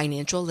book,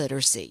 Financial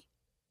Literacy.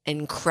 An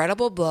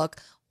incredible book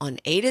on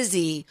A to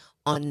Z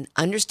on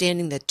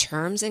understanding the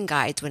terms and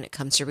guides when it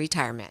comes to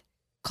retirement.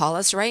 Call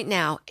us right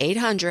now,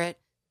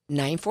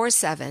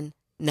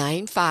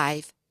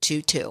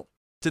 800-947-9522.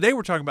 Today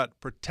we're talking about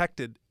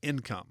protected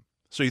income.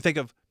 So you think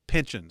of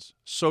pensions,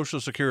 Social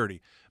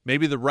Security,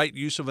 maybe the right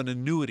use of an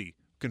annuity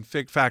can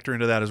factor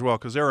into that as well,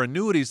 because there are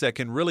annuities that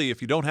can really,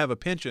 if you don't have a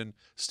pension,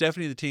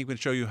 Stephanie and the team can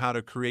show you how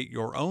to create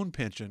your own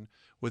pension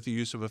with the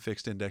use of a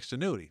fixed indexed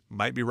annuity.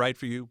 Might be right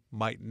for you,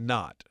 might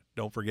not.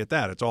 Don't forget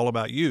that. It's all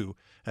about you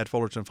at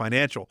Fullerton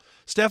Financial.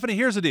 Stephanie,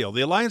 here's the deal.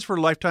 The Alliance for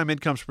Lifetime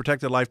Income's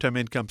Protected Lifetime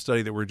Income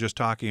study that we were just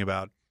talking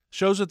about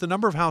shows that the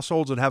number of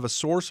households that have a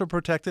source of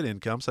protected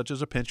income, such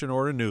as a pension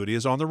or annuity,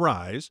 is on the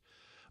rise.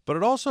 But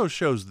it also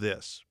shows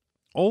this.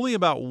 Only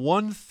about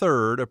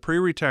 1/3 of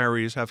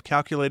pre-retirees have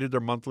calculated their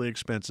monthly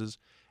expenses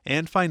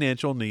and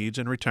financial needs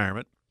in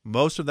retirement.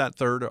 Most of that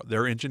third,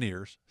 they're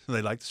engineers.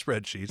 They like the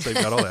spreadsheets. They've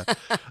got all that.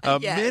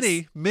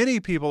 Yes. Many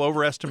people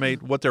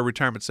overestimate what their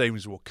retirement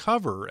savings will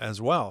cover as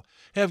well.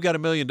 Hey, I've got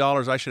 $1 million.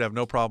 I should have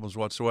no problems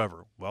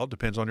whatsoever. Well, it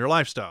depends on your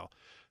lifestyle.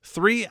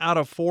 3 out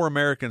of 4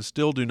 Americans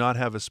still do not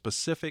have a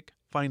specific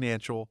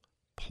financial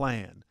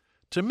plan.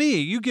 To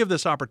me, you give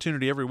this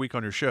opportunity every week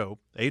on your show,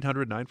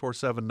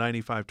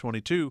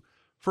 800-947-9522,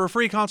 for a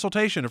free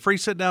consultation, a free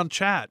sit-down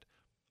chat.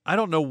 I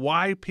don't know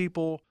why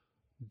people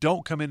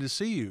don't come in to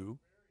see you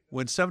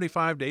when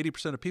 75 to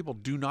 80% of people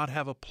do not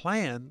have a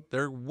plan.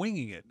 They're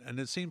winging it. And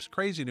it seems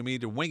crazy to me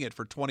to wing it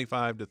for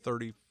 25 to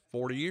 30,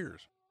 40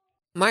 years.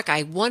 Mark,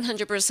 I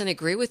 100%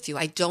 agree with you.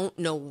 I don't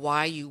know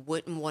why you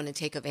wouldn't want to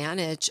take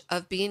advantage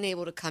of being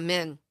able to come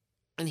in.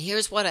 And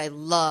here's what I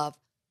love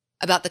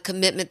about the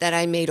commitment that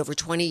I made over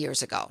 20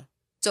 years ago.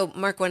 So,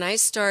 Mark, when I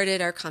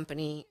started our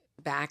company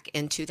back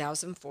in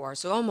 2004,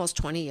 so almost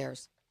 20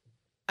 years.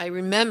 I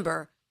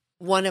remember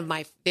one of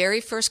my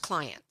very first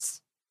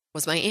clients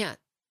was my aunt,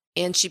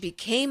 and she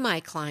became my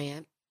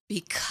client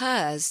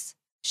because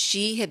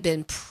she had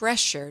been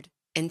pressured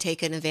and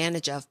taken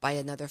advantage of by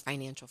another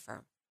financial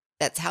firm.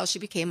 That's how she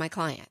became my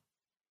client.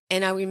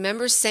 And I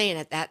remember saying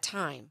at that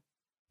time,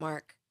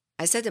 Mark,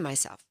 I said to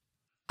myself,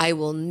 I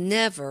will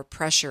never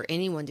pressure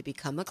anyone to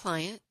become a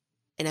client,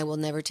 and I will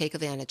never take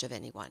advantage of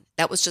anyone.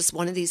 That was just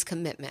one of these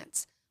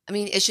commitments. I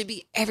mean, it should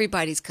be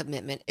everybody's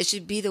commitment. It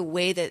should be the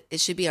way that it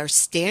should be our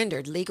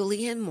standard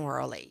legally and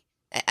morally.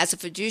 As a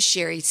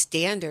fiduciary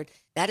standard,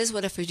 that is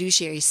what a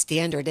fiduciary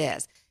standard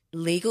is.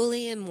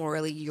 Legally and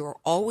morally, you're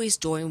always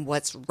doing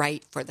what's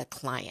right for the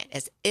client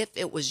as if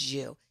it was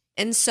you.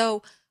 And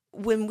so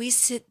when we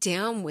sit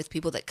down with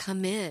people that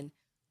come in,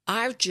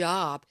 our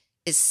job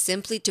is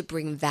simply to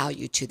bring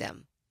value to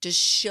them, to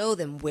show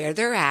them where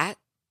they're at,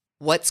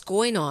 what's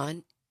going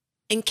on,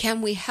 and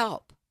can we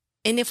help?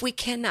 And if we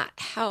cannot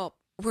help,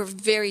 we're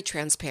very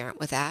transparent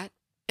with that.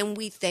 And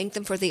we thank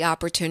them for the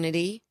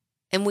opportunity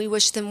and we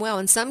wish them well.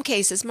 In some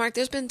cases, Mark,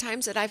 there's been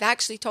times that I've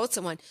actually told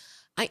someone,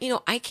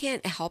 I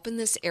can't help in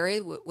this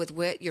area with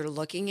what you're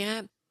looking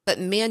at, but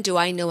man, do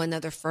I know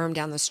another firm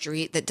down the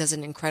street that does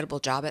an incredible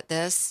job at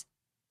this.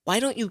 Why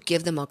don't you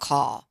give them a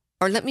call?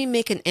 Or let me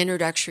make an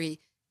introductory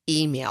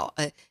email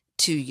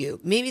to you.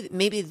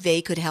 Maybe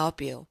they could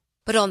help you.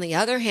 But on the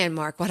other hand,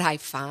 Mark, what I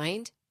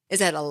find is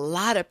that a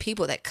lot of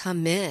people that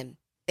come in,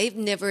 they've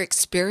never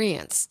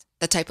experienced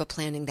the type of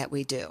planning that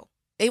we do.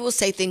 They will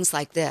say things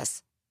like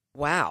this,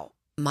 wow,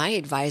 my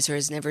advisor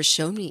has never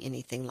shown me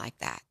anything like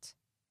that.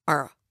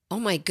 Or, oh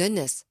my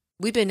goodness,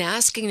 we've been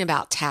asking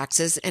about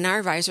taxes and our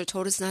advisor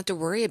told us not to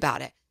worry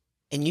about it.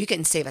 And you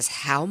can save us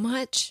how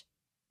much?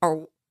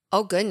 Or,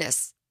 oh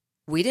goodness,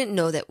 we didn't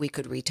know that we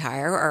could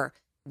retire, or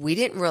we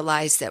didn't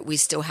realize that we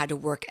still had to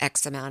work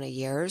X amount of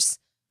years.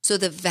 So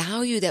the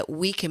value that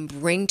we can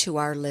bring to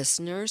our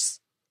listeners,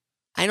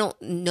 I don't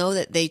know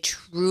that they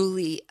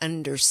truly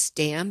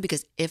understand,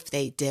 because if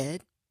they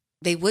did,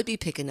 they would be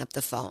picking up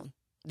the phone.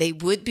 They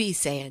would be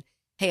saying,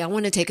 hey, I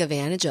want to take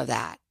advantage of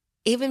that.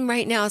 Even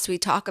right now, as we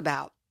talk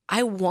about,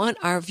 I want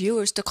our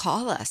viewers to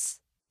call us.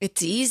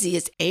 It's easy.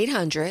 It's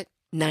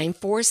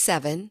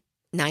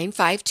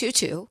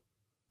 800-947-9522.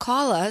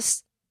 Call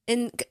us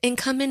and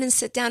come in and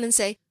sit down and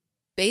say,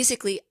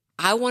 basically,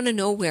 I want to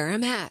know where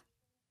I'm at.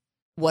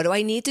 What do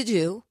I need to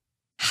do?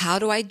 How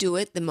do I do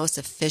it the most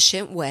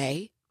efficient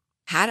way?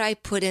 How do I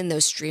put in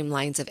those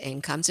streamlines of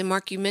incomes? And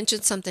Mark, you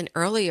mentioned something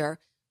earlier,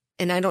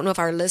 and I don't know if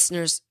our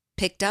listeners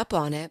picked up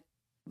on it,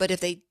 but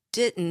if they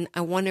didn't,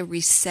 I want to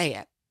re-say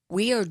it.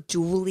 We are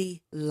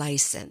duly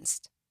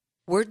licensed.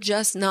 We're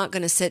just not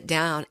going to sit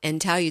down and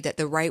tell you that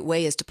the right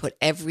way is to put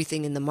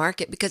everything in the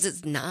market, because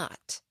it's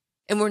not.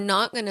 And we're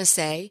not going to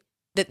say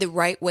that the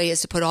right way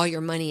is to put all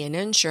your money in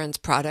insurance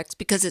products,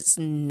 because it's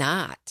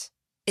not.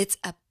 It's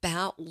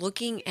about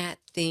looking at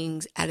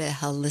things at a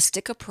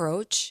holistic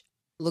approach,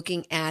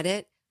 looking at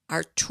it.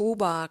 Our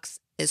toolbox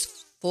is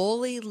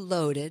fully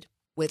loaded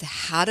with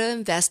how to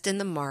invest in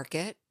the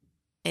market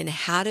and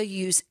how to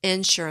use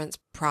insurance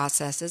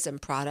processes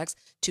and products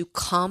to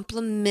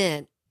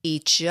complement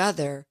each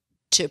other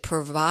to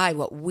provide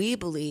what we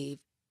believe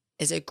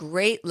is a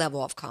great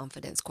level of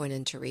confidence going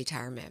into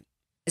retirement.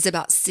 It's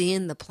about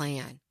seeing the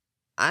plan.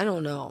 I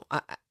don't know,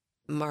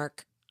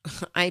 Mark,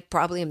 I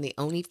probably am the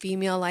only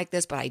female like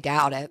this, but I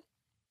doubt it.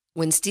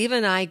 When Steve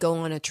and I go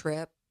on a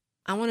trip,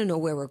 I want to know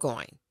where we're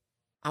going.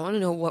 I want to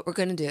know what we're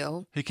going to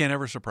do. He can't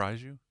ever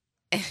surprise you?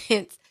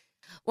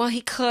 Well,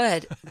 he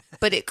could,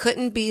 but it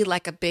couldn't be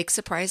like a big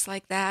surprise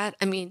like that.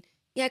 I mean,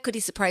 yeah, could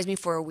he surprise me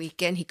for a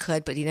weekend? He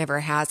could, but he never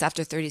has.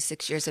 After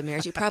 36 years of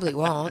marriage, he probably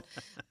won't.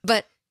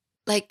 But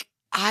like,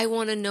 I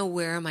want to know,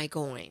 where am I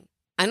going?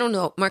 I don't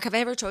know. Mark, have I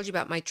ever told you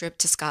about my trip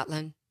to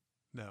Scotland?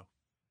 No.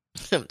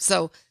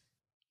 So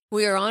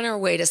we are on our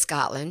way to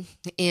Scotland,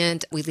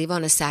 and we leave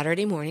on a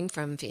Saturday morning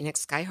from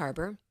Phoenix Sky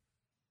Harbor.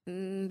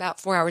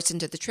 About 4 hours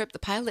into the trip, the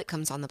pilot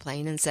comes on the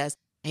plane and says,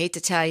 I hate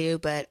to tell you,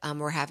 but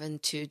we're having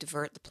to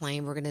divert the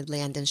plane. We're going to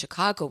land in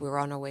Chicago. We were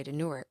on our way to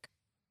Newark.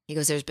 He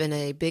goes, there's been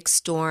a big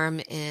storm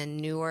in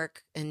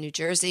Newark and New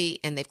Jersey,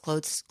 and they've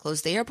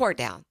closed the airport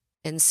down.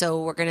 And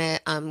so we're going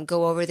to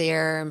go over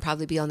there and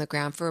probably be on the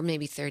ground for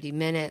maybe 30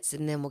 minutes,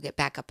 and then we'll get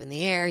back up in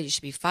the air. You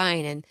should be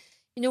fine. And,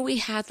 we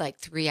had like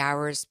 3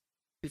 hours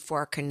before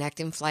our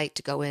connecting flight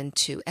to go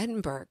into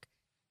Edinburgh.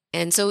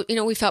 And so,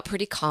 we felt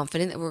pretty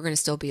confident that we were going to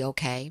still be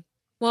okay.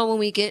 Well, when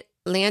we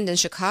land in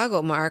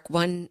Chicago, Mark,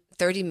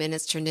 30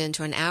 minutes turned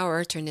into an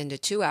hour, turned into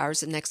 2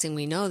 hours. The next thing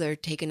we know, they're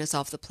taking us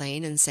off the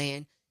plane and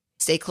saying,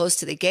 stay close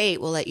to the gate.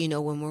 We'll let you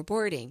know when we're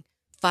boarding.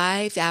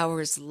 5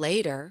 hours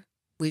later,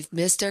 we've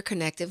missed our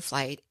connecting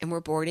flight, and we're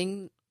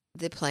boarding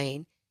the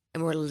plane,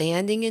 and we're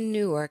landing in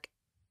Newark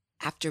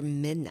after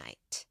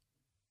midnight.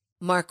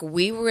 Mark,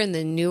 we were in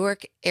the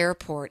Newark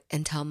airport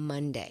until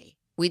Monday.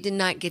 We did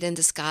not get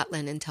into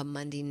Scotland until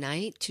Monday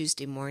night,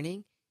 Tuesday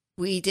morning.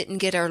 We didn't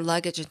get our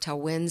luggage until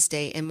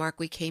Wednesday. And Mark,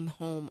 we came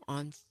home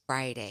on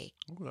Friday.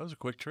 Oh, that was a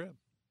quick trip.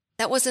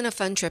 That wasn't a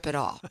fun trip at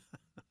all.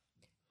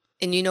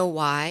 And you know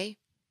why?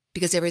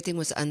 Because everything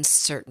was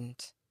uncertain.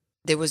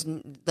 There was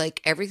like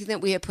everything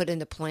that we had put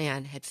into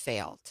plan had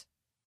failed.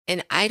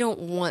 And I don't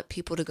want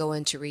people to go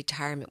into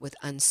retirement with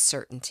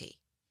uncertainty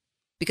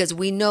because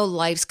we know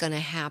life's going to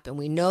happen.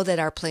 We know that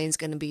our plane's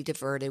going to be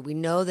diverted. We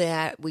know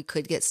that we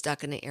could get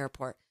stuck in the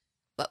airport.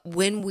 But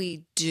when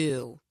we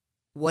do,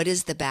 what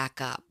is the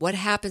backup? What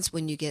happens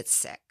when you get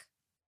sick?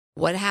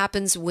 What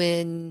happens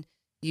when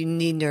you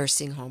need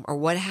nursing home? Or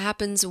what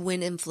happens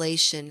when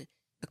inflation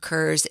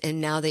occurs and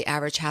now the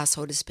average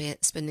household is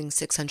spending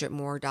 $600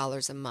 more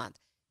a month?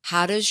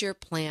 How does your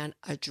plan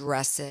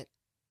address it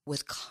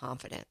with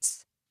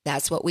confidence?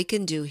 That's what we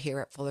can do here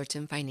at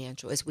Fullerton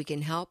Financial is we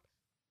can help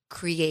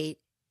create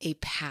a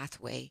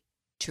pathway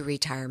to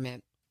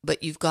retirement.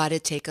 But you've got to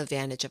take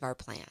advantage of our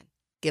plan.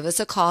 Give us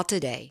a call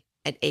today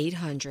at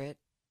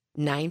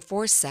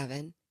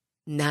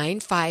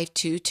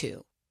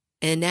 800-947-9522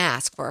 and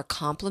ask for a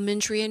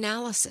complimentary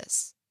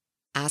analysis.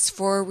 Ask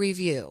for a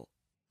review.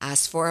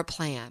 Ask for a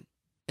plan.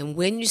 And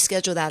when you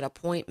schedule that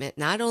appointment,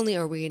 not only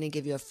are we going to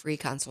give you a free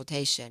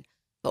consultation,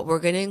 but we're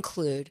going to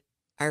include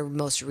our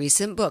most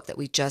recent book that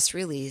we just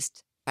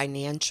released,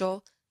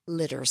 Financial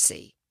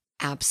Literacy,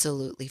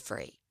 absolutely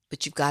free.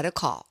 But you've got to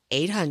call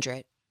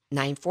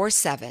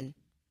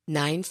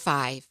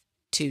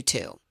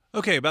 800-947-9522.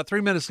 Okay, about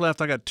 3 minutes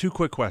left. I got 2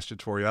 quick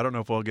questions for you. I don't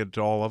know if we'll get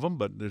to all of them,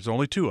 but there's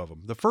only 2 of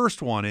them. The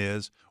first one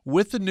is,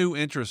 with the new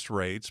interest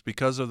rates,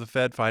 because of the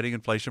Fed fighting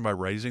inflation by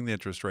raising the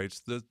interest rates,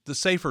 the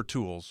safer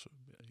tools,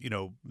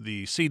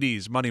 the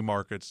CDs, money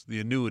markets, the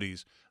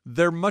annuities,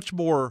 they're much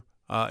more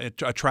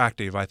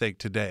attractive, I think,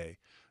 today.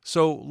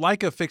 So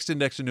like a fixed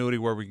index annuity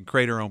where we can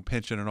create our own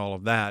pension and all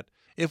of that,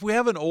 if we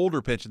have an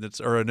older pension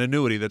or an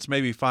annuity that's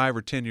maybe 5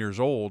 or 10 years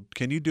old,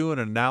 can you do an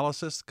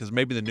analysis? Because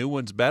maybe the new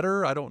one's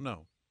better? I don't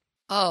know.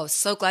 Oh,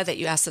 so glad that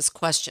you asked this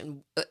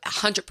question.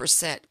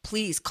 100%.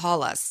 Please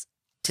call us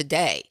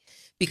today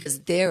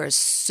because there is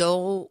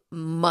so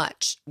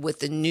much with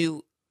the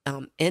new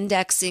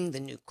indexing, the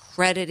new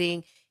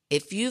crediting.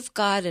 If you've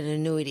got an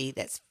annuity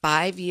that's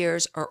 5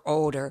 years or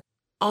older,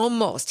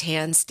 almost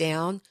hands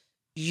down,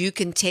 you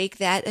can take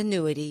that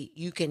annuity,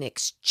 you can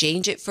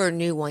exchange it for a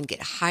new one,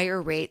 get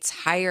higher rates,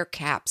 higher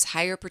caps,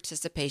 higher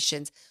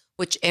participations,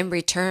 which in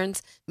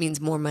returns means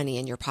more money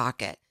in your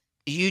pocket.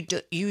 You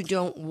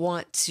don't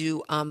want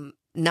to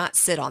not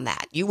sit on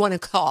that. You want to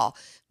call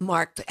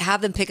Mark,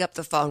 have them pick up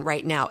the phone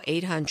right now,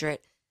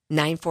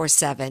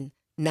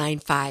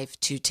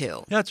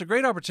 800-947-9522. Yeah, it's a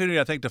great opportunity,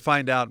 I think, to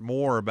find out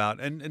more about,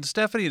 and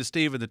Stephanie and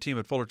Steve and the team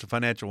at Fullerton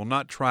Financial will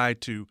not try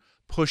to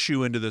push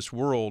you into this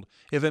world.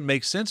 If it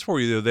makes sense for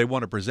you, they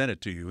want to present it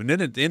to you. And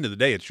then at the end of the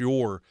day, it's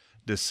your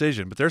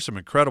decision. But there's some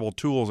incredible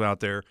tools out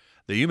there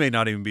that you may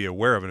not even be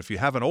aware of. And if you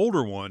have an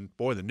older one,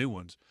 boy, the new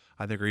ones,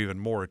 I think, are even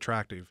more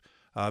attractive.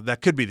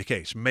 That could be the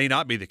case. May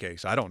not be the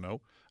case. I don't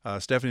know.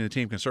 Stephanie and the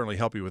team can certainly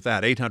help you with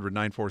that.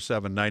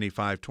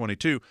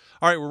 800-947-9522.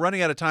 All right, we're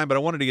running out of time, but I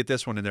wanted to get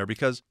this one in there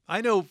because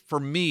I know for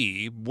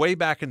me, way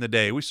back in the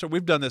day,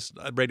 we've done this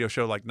radio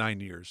show like 9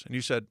 years, and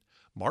you said,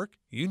 Mark,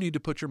 you need to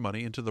put your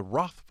money into the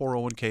Roth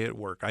 401k at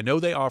work. I know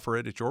they offer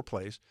it at your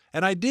place,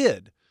 and I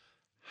did.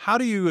 How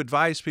do you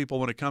advise people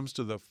when it comes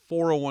to the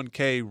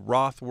 401k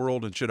Roth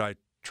world, and should I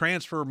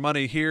transfer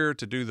money here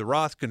to do the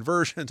Roth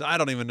conversions? I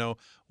don't even know.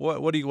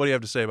 What do you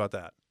have to say about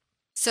that?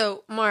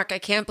 So, Mark, I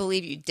can't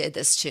believe you did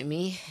this to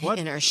me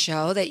in our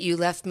show, that you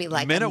left me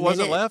like a minute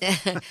wasn't left?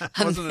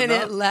 a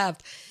minute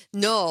left.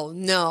 No.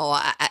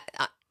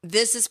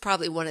 This is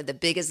probably one of the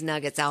biggest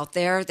nuggets out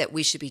there that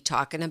we should be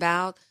talking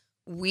about.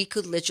 We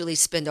could literally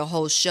spend a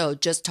whole show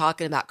just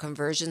talking about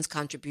conversions,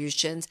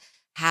 contributions,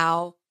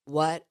 how,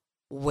 what,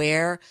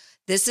 where.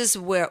 This is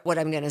what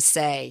I'm going to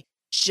say.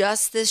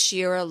 Just this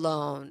year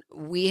alone,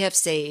 we have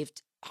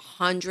saved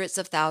hundreds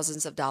of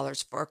thousands of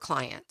dollars for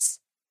clients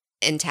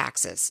in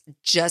taxes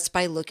just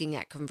by looking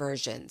at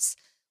conversions.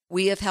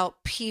 We have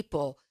helped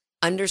people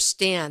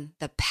understand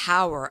the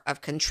power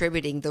of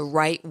contributing the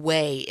right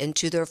way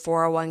into their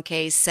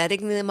 401k,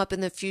 setting them up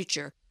in the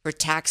future for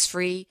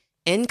tax-free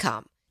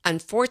income.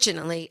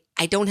 Unfortunately,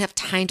 I don't have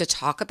time to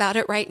talk about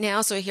it right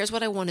now. So here's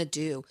what I want to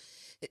do.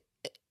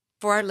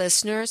 For our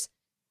listeners,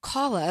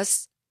 call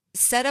us.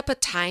 Set up a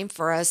time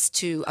for us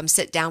to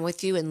sit down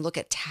with you and look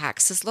at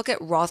taxes, look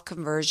at Roth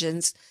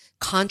conversions,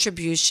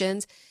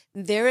 contributions.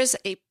 There is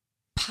a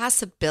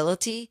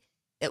possibility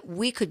that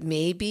we could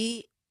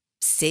maybe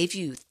save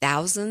you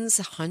thousands,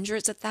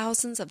 hundreds of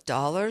thousands of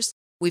dollars.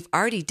 We've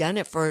already done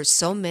it for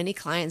so many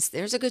clients.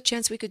 There's a good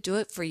chance we could do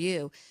it for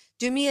you.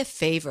 Do me a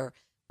favor,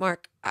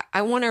 Mark.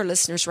 I want our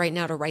listeners right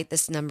now to write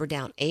this number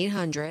down,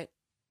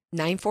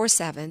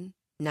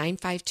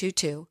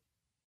 800-947-9522.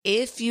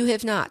 If you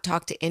have not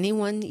talked to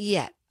anyone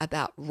yet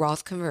about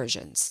Roth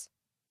conversions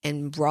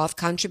and Roth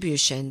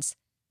contributions,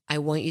 I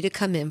want you to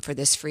come in for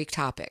this free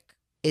topic.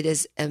 It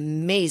is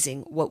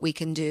amazing what we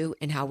can do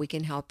and how we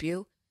can help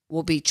you.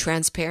 We'll be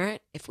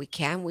transparent. If we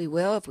can, we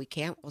will. If we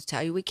can't, we'll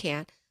tell you we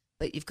can't.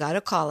 But you've got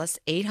to call us,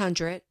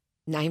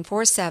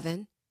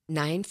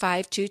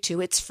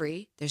 800-947-9522. It's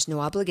free. There's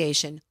no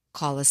obligation.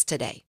 Call us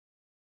today.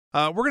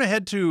 We're going to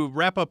head to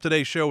wrap up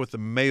today's show with the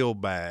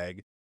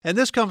mailbag. And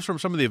this comes from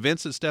some of the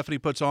events that Stephanie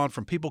puts on,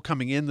 from people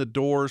coming in the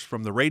doors,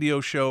 from the radio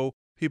show,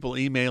 people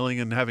emailing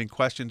and having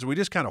questions. We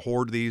just kind of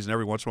hoard these, and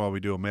every once in a while we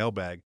do a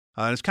mailbag.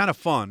 And it's kind of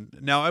fun.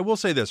 Now, I will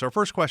say this. Our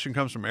first question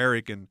comes from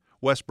Eric in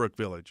Westbrook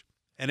Village.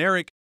 And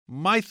Eric,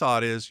 my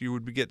thought is you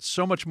would get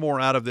so much more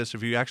out of this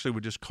if you actually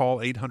would just call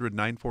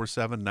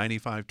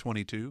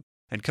 800-947-9522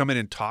 and come in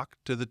and talk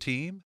to the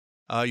team.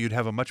 You'd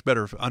have a much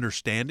better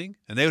understanding,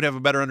 and they would have a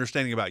better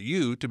understanding about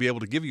you to be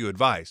able to give you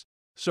advice.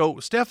 So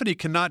Stephanie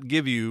cannot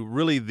give you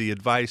really the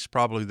advice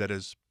probably that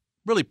is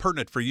really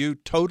pertinent for you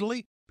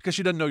totally, because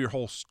she doesn't know your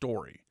whole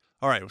story.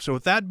 All right, so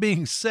with that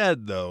being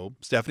said, though,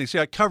 Stephanie, see,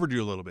 I covered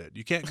you a little bit.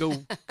 You can't go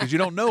because you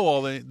don't know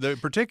all the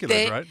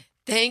particulars, right?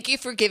 Thank you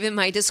for giving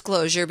my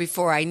disclosure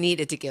before I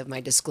needed to give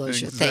my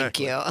disclosure.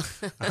 Exactly. Thank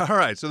you. All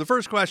right, so the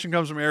first question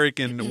comes from Eric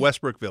in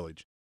Westbrook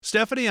Village.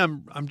 Stephanie,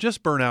 I'm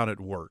just burnt out at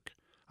work.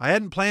 I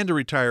hadn't planned to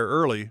retire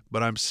early,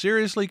 but I'm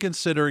seriously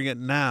considering it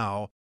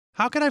now.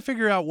 How can I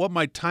figure out what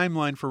my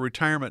timeline for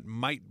retirement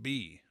might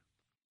be?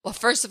 Well,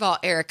 first of all,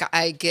 Eric,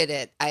 I get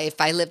it. If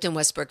I lived in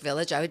Westbrook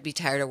Village, I would be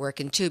tired of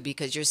working too,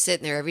 because you're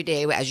sitting there every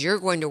day as you're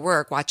going to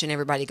work, watching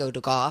everybody go to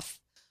golf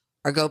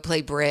or go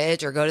play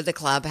bridge or go to the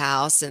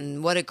clubhouse,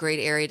 and what a great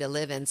area to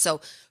live in.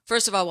 So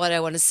first of all, what I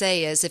want to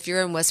say is if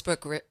you're in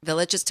Westbrook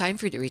Village, it's time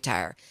for you to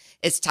retire.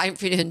 It's time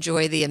for you to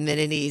enjoy the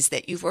amenities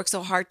that you've worked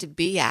so hard to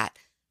be at.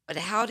 But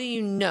how do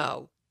you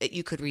know that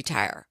you could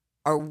retire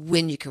or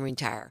when you can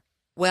retire?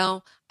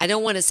 Well, I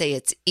don't want to say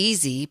it's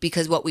easy,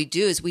 because what we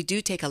do is we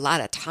do take a lot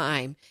of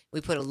time.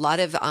 We put a lot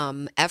of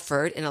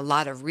effort and a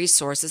lot of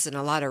resources and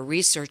a lot of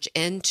research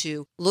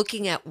into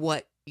looking at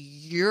what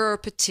your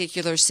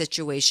particular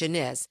situation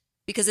is,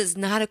 because it's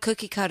not a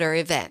cookie cutter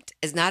event.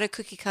 It's not a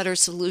cookie cutter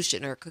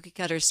solution or a cookie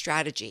cutter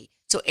strategy.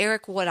 So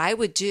Eric, what I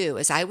would do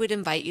is I would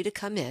invite you to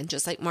come in,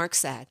 just like Mark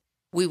said.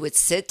 We would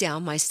sit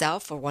down,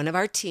 myself or one of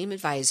our team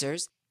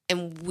advisors,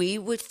 and we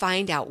would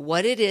find out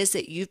what it is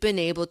that you've been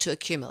able to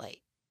accumulate.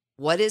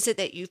 What is it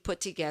that you've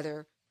put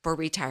together for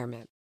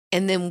retirement?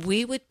 And then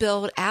we would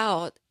build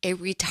out a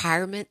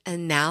retirement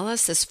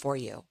analysis for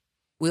you.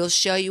 We'll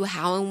show you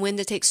how and when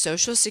to take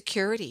Social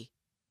Security.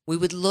 We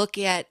would look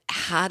at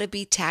how to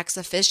be tax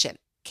efficient.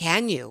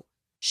 Can you?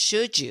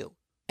 Should you?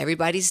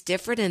 Everybody's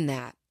different in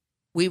that.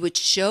 We would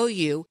show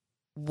you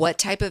what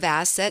type of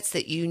assets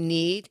that you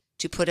need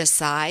to put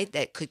aside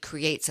that could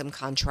create some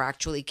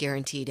contractually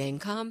guaranteed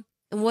income,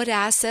 and what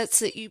assets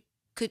that you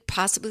could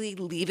possibly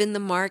leave in the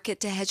market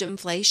to hedge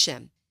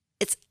inflation.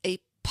 It's a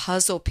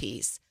puzzle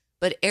piece.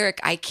 But Eric,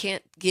 I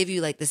can't give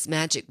you like this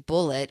magic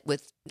bullet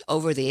with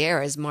over the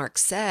air, as Mark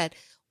said.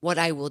 What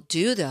I will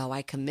do, though,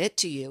 I commit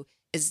to you,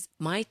 is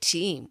my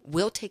team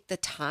will take the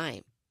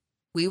time.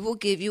 We will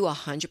give you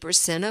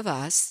 100% of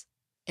us,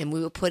 and we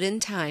will put in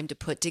time to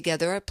put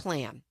together a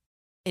plan.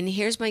 And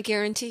here's my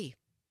guarantee.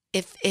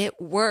 If it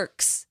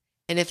works,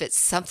 and if it's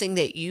something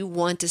that you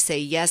want to say,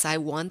 yes, I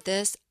want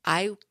this,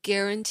 I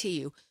guarantee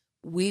you,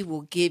 we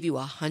will give you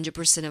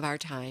 100% of our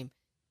time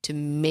to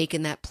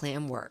making that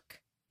plan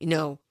work. You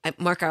know,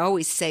 Mark, I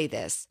always say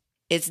this.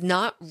 It's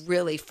not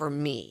really for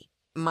me.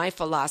 My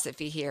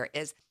philosophy here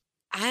is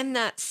I'm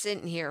not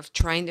sitting here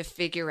trying to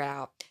figure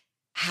out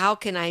how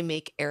can I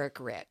make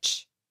Eric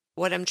rich.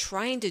 What I'm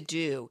trying to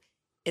do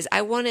is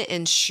I want to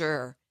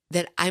ensure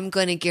that I'm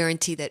going to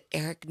guarantee that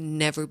Eric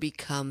never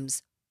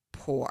becomes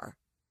poor.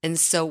 And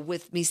so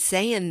with me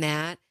saying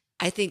that,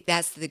 I think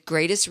that's the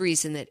greatest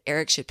reason that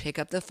Eric should pick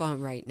up the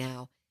phone right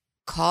now.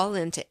 Call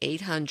into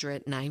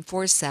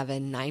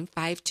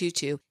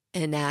 800-947-9522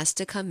 and ask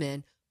to come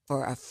in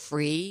for a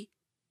free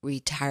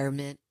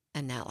retirement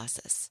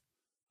analysis.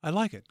 I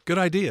like it. Good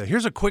idea.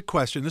 Here's a quick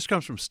question. This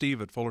comes from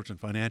Steve at Fullerton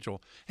Financial.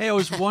 Hey, I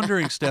was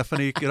wondering,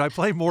 Stephanie, could I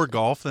play more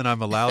golf than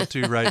I'm allowed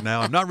to right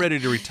now? I'm not ready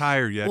to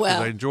retire yet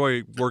because I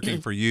enjoy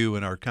working for you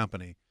and our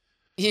company.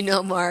 You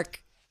know,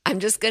 Mark, I'm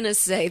just going to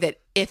say that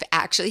if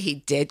actually he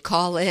did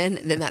call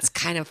in, then that's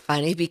kind of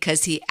funny,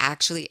 because he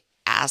actually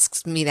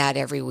asks me that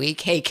every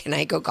week. Hey, can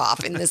I go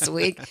golfing this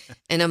week?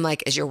 And I'm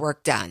like, is your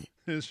work done?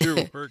 Is your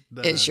work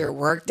done? Is your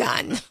work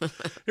done?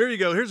 Here you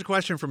go. Here's a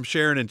question from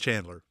Sharon and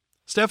Chandler.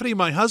 Stephanie,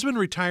 my husband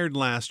retired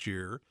last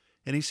year,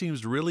 and he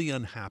seems really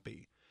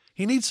unhappy.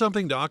 He needs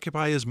something to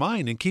occupy his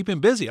mind and keep him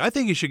busy. I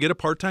think he should get a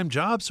part-time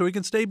job so he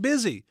can stay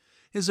busy.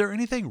 Is there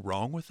anything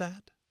wrong with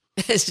that?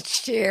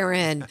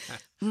 Sharon,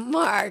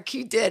 Mark,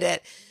 you did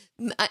it.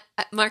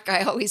 Mark,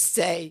 I always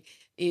say,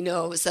 you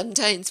know,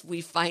 sometimes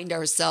we find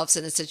ourselves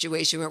in a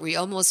situation where we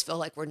almost feel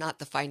like we're not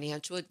the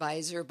financial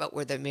advisor, but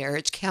we're the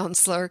marriage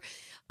counselor.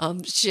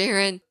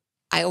 Sharon,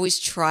 I always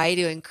try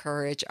to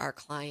encourage our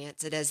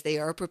clients that as they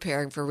are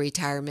preparing for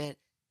retirement,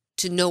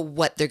 to know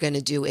what they're going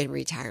to do in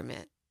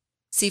retirement.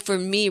 See, for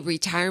me,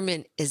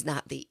 retirement is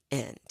not the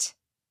end.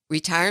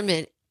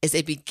 Retirement is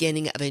a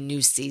beginning of a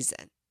new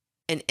season.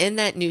 And in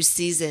that new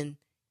season,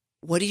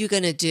 what are you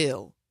going to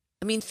do?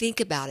 I mean,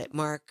 think about it,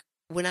 Mark.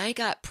 When I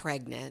got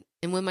pregnant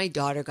and when my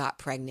daughter got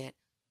pregnant,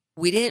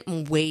 we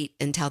didn't wait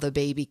until the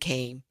baby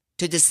came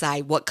to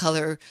decide what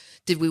color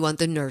did we want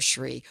the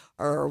nursery,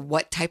 or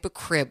what type of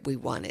crib we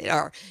wanted,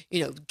 or,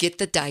 get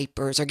the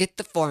diapers or get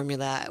the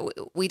formula.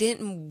 We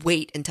didn't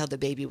wait until the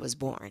baby was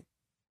born.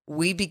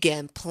 We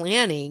began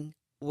planning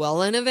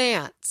well in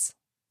advance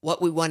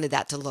what we wanted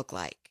that to look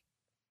like.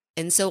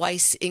 And so I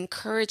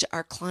encourage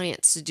our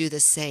clients to do the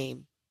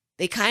same.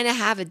 They kind of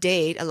have a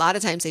date. A lot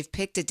of times they've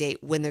picked a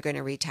date when they're going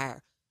to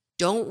retire.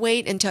 Don't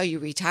wait until you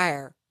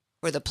retire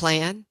for the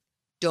plan.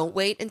 Don't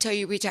wait until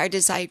you retire to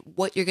decide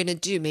what you're going to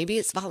do. Maybe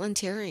it's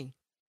volunteering.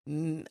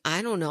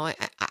 I don't know.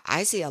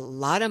 I see a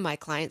lot of my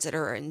clients that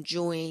are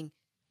enjoying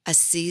a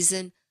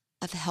season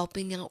of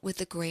helping out with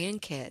the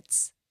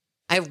grandkids.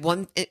 I have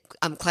one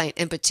client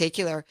in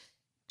particular.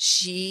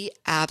 She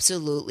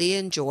absolutely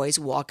enjoys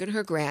walking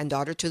her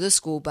granddaughter to the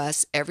school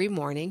bus every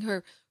morning.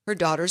 Her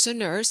daughter's a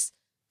nurse,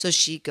 so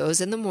she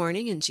goes in the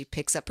morning and she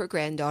picks up her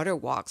granddaughter,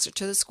 walks her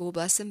to the school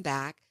bus and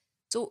back.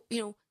 So,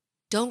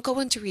 don't go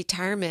into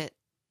retirement.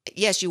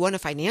 Yes, you want a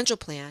financial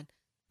plan,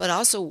 but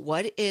also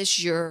what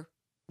is your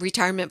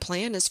retirement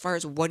plan as far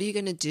as what are you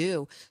going to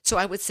do? So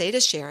I would say to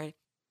Sharon,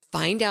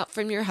 find out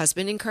from your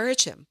husband,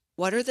 encourage him.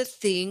 What are the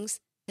things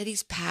that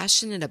he's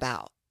passionate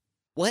about?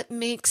 What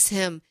makes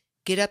him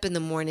get up in the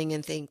morning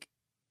and think,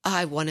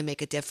 I want to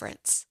make a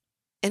difference?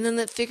 And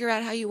then figure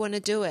out how you want to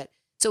do it.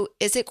 So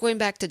is it going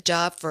back to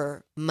job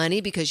for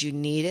money because you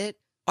need it?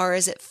 Or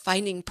is it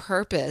finding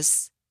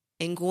purpose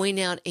and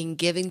going out and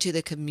giving to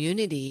the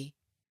community?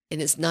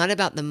 And it's not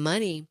about the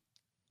money,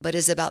 but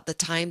it's about the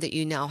time that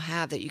you now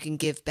have that you can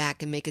give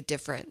back and make a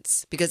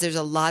difference. Because there's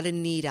a lot of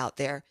need out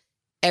there.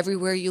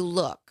 Everywhere you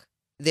look,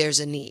 there's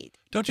a need.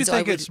 Don't you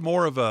think it's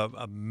more of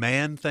a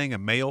man thing, a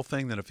male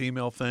thing, than a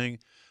female thing?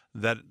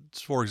 That,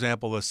 for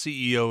example, a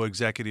CEO,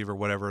 executive, or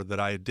whatever, that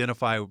I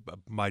identify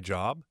my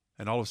job,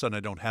 and all of a sudden I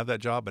don't have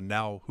that job, and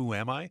now who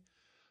am I?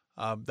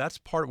 That's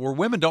part where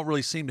women don't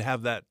really seem to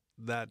have that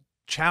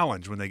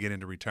challenge when they get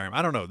into retirement.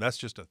 I don't know. That's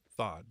just a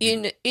thought.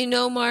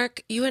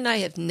 Mark, you and I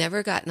have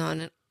never gotten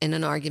on in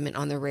an argument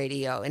on the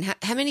radio. And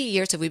how many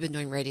years have we been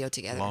doing radio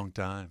together? Long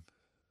time.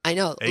 I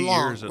know. 8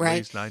 years, at right?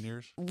 least 9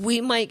 years.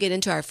 We might get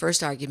into our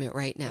first argument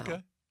right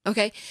now.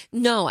 Okay.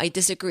 No, I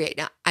disagree.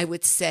 Now, I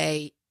would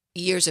say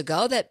years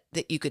ago that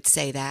you could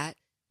say that.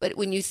 But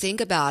when you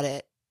think about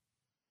it,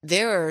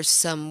 there are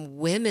some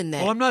women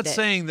that... Well, I'm not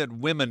saying that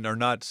women are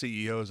not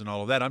CEOs and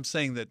all of that. I'm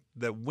saying that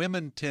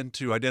women tend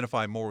to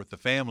identify more with the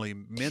family.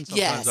 Men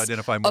sometimes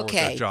identify more with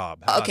their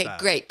job. How about that?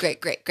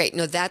 Great.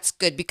 No, that's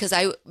good because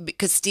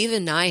Steve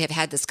and I have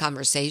had this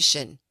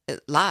conversation a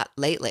lot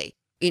lately.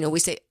 We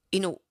say,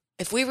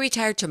 if we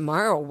retired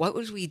tomorrow, what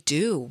would we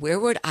do? Where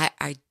would our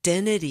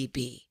identity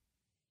be?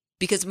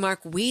 Because, Mark,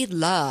 we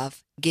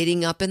love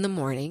getting up in the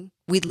morning.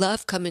 We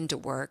love coming to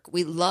work.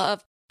 We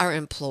love our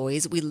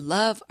employees. We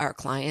love our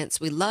clients.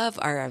 We love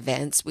our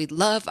events. We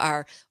love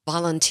our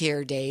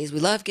volunteer days. We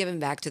love giving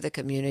back to the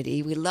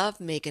community. We love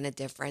making a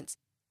difference.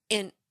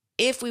 And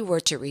if we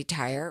were to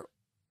retire,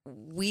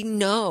 we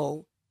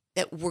know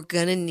that we're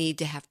going to need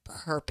to have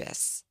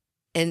purpose.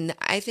 And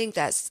I think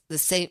that's the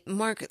same.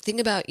 Mark, think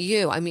about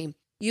you. I mean,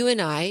 you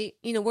and I,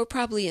 we're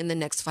probably in the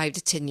next 5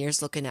 to 10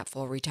 years looking at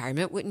full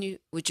retirement. Wouldn't you?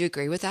 Would you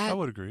agree with that? I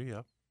would agree,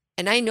 yeah.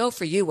 And I know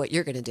for you what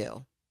you're going to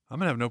do. I'm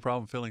going to have no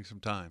problem filling some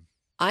time.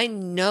 I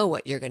know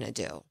what you're going to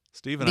do.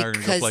 Steve and I are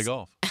going to go play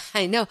golf.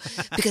 I know,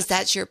 because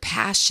that's your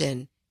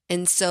passion.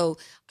 And so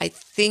I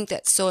think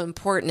that's so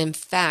important. In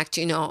fact,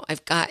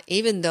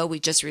 even though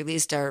we just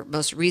released our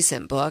most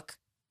recent book,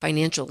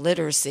 Financial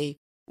Literacy,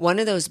 one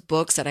of those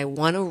books that I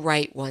want to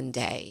write one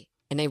day,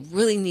 and I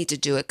really need to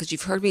do it because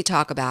you've heard me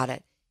talk about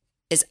it,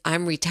 is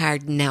I'm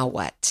retired, now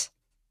what?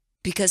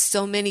 Because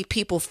so many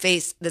people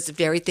face this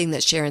very thing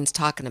that Sharon's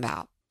talking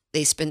about.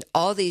 They spend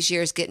all these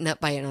years getting up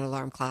by an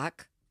alarm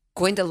clock,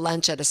 going to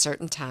lunch at a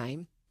certain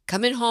time,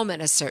 coming home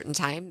at a certain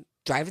time,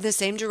 driving the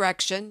same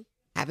direction,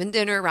 having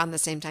dinner around the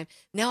same time.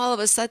 Now all of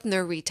a sudden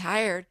they're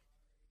retired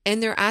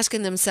and they're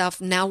asking themselves,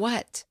 now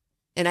what?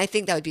 And I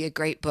think that would be a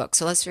great book.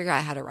 So let's figure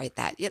out how to write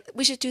that. Yeah,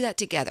 we should do that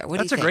together. What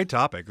do you think? That's a great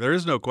topic. There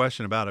is no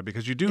question about it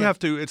because you do have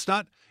to,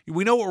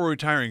 we know what we're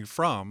retiring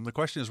from. The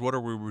question is, what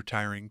are we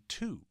retiring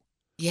to?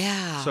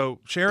 Yeah. So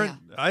Sharon,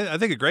 I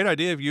think a great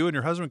idea if you and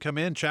your husband come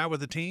in, chat with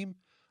the team.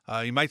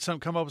 You might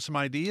come up with some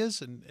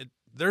ideas, and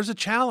there's a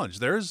challenge.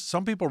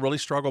 Some people really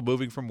struggle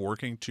moving from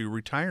working to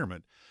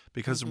retirement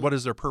because what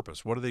is their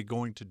purpose? What are they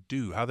going to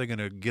do? How are they going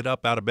to get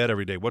up out of bed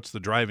every day? What's the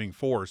driving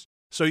force?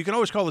 So you can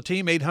always call the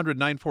team,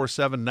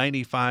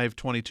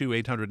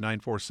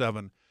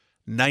 800-947-9522,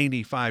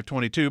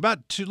 800-947-9522. About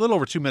a little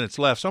over 2 minutes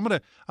left. So I'm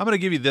going to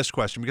give you this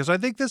question because I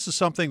think this is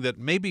something that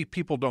maybe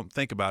people don't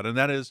think about, and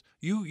that is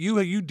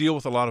you deal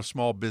with a lot of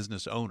small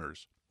business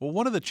owners. Well,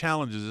 one of the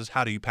challenges is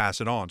how do you pass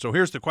it on? So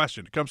here's the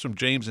question. It comes from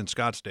James in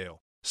Scottsdale.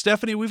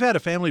 Stephanie, we've had a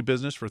family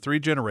business for 3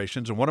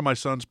 generations, and one of my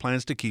sons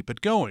plans to keep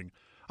it going.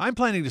 I'm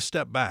planning to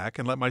step back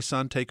and let my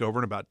son take over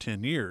in about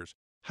 10 years.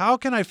 How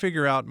can I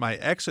figure out my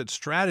exit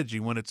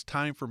strategy when it's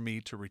time for me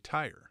to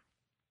retire?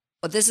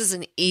 Well, this is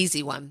an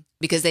easy one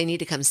because they need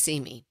to come see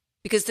me.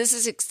 Because this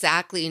is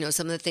exactly,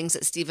 some of the things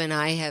that Steve and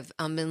I have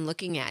been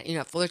looking at.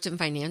 At Fullerton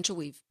Financial,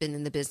 we've been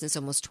in the business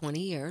almost 20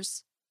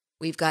 years.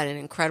 We've got an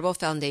incredible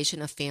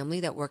foundation of family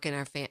that work in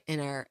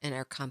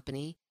our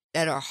company,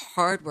 that are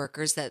hard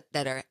workers, that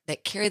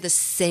carry the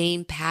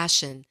same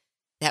passion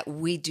that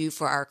we do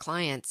for our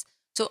clients.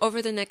 So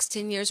over the next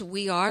 10 years,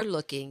 we are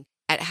looking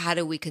at how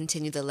do we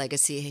continue the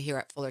legacy here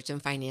at Fullerton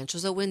Financial.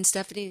 So when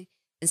Stephanie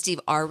and Steve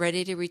are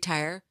ready to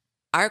retire,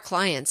 our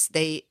clients,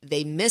 they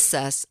miss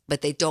us,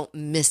 but they don't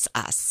miss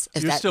us,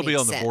 if You'll that still be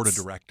makes on the sense. board of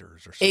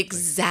directors or something.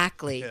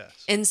 Exactly.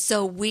 Yes. And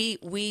so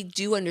we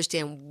do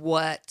understand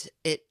what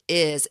it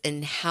is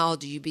and how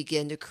do you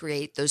begin to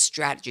create those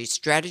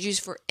strategies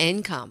for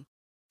income,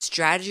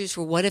 strategies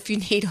for what if you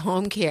need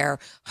home care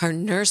or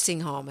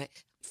nursing home,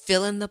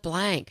 fill in the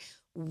blank.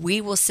 We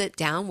will sit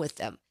down with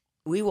them.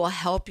 We will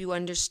help you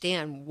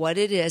understand what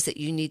it is that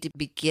you need to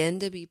begin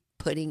to be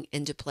putting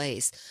into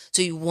place.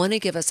 So you want to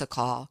give us a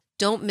call.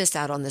 Don't miss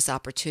out on this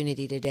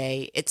opportunity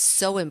today. It's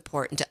so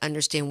important to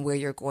understand where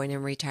you're going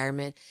in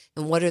retirement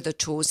and what are the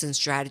tools and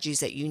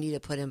strategies that you need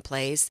to put in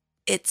place.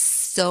 It's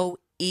so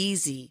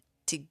easy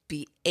to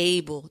be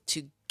able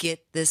to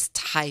get this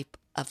type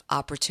of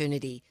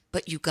opportunity,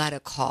 but you got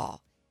to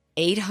call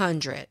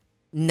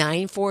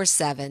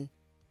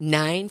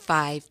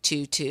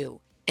 800-947-9522.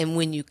 And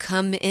when you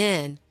come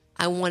in,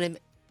 I want to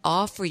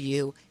offer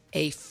you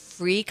a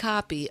free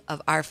copy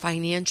of our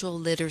financial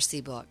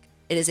literacy book.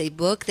 It is a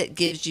book that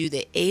gives you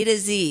the A to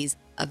Z's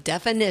of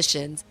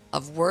definitions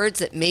of words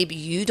that maybe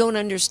you don't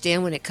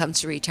understand when it comes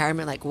to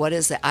retirement, like what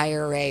is the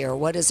IRA or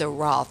what is a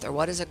Roth or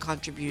what is a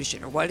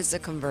contribution or what is a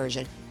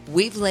conversion.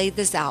 We've laid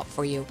this out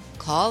for you.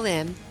 Call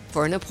in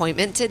for an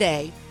appointment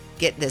today,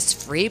 get this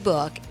free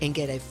book, and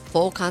get a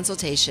full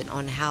consultation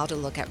on how to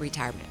look at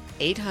retirement.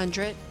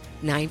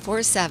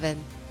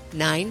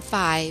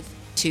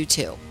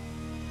 800-947-9522.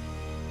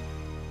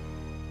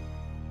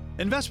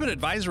 Investment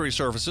advisory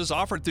services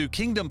offered through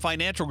Kingdom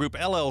Financial Group,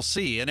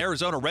 LLC, an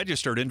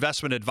Arizona-registered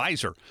investment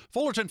advisor.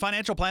 Fullerton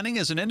Financial Planning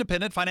is an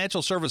independent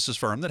financial services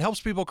firm that helps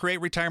people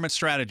create retirement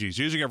strategies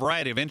using a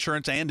variety of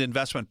insurance and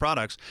investment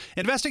products.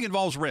 Investing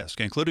involves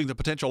risk, including the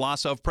potential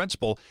loss of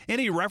principal.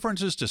 Any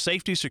references to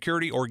safety,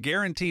 security, or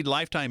guaranteed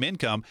lifetime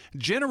income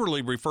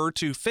generally refer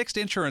to fixed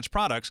insurance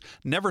products,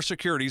 never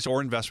securities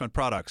or investment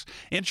products.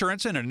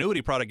 Insurance and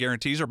annuity product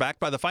guarantees are backed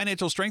by the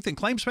financial strength and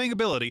claims-paying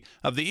ability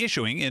of the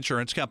issuing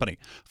insurance company.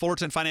 Fullerton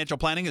Financial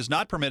Planning is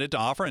not permitted to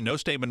offer, and no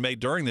statement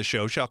made during this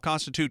show shall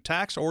constitute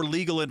tax or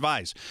legal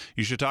advice.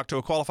 You should talk to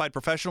a qualified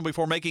professional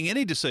before making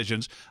any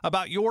decisions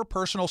about your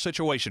personal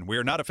situation. We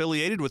are not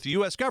affiliated with the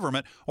U.S.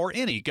 government or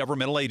any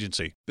governmental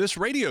agency. This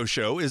radio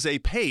show is a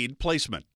paid placement.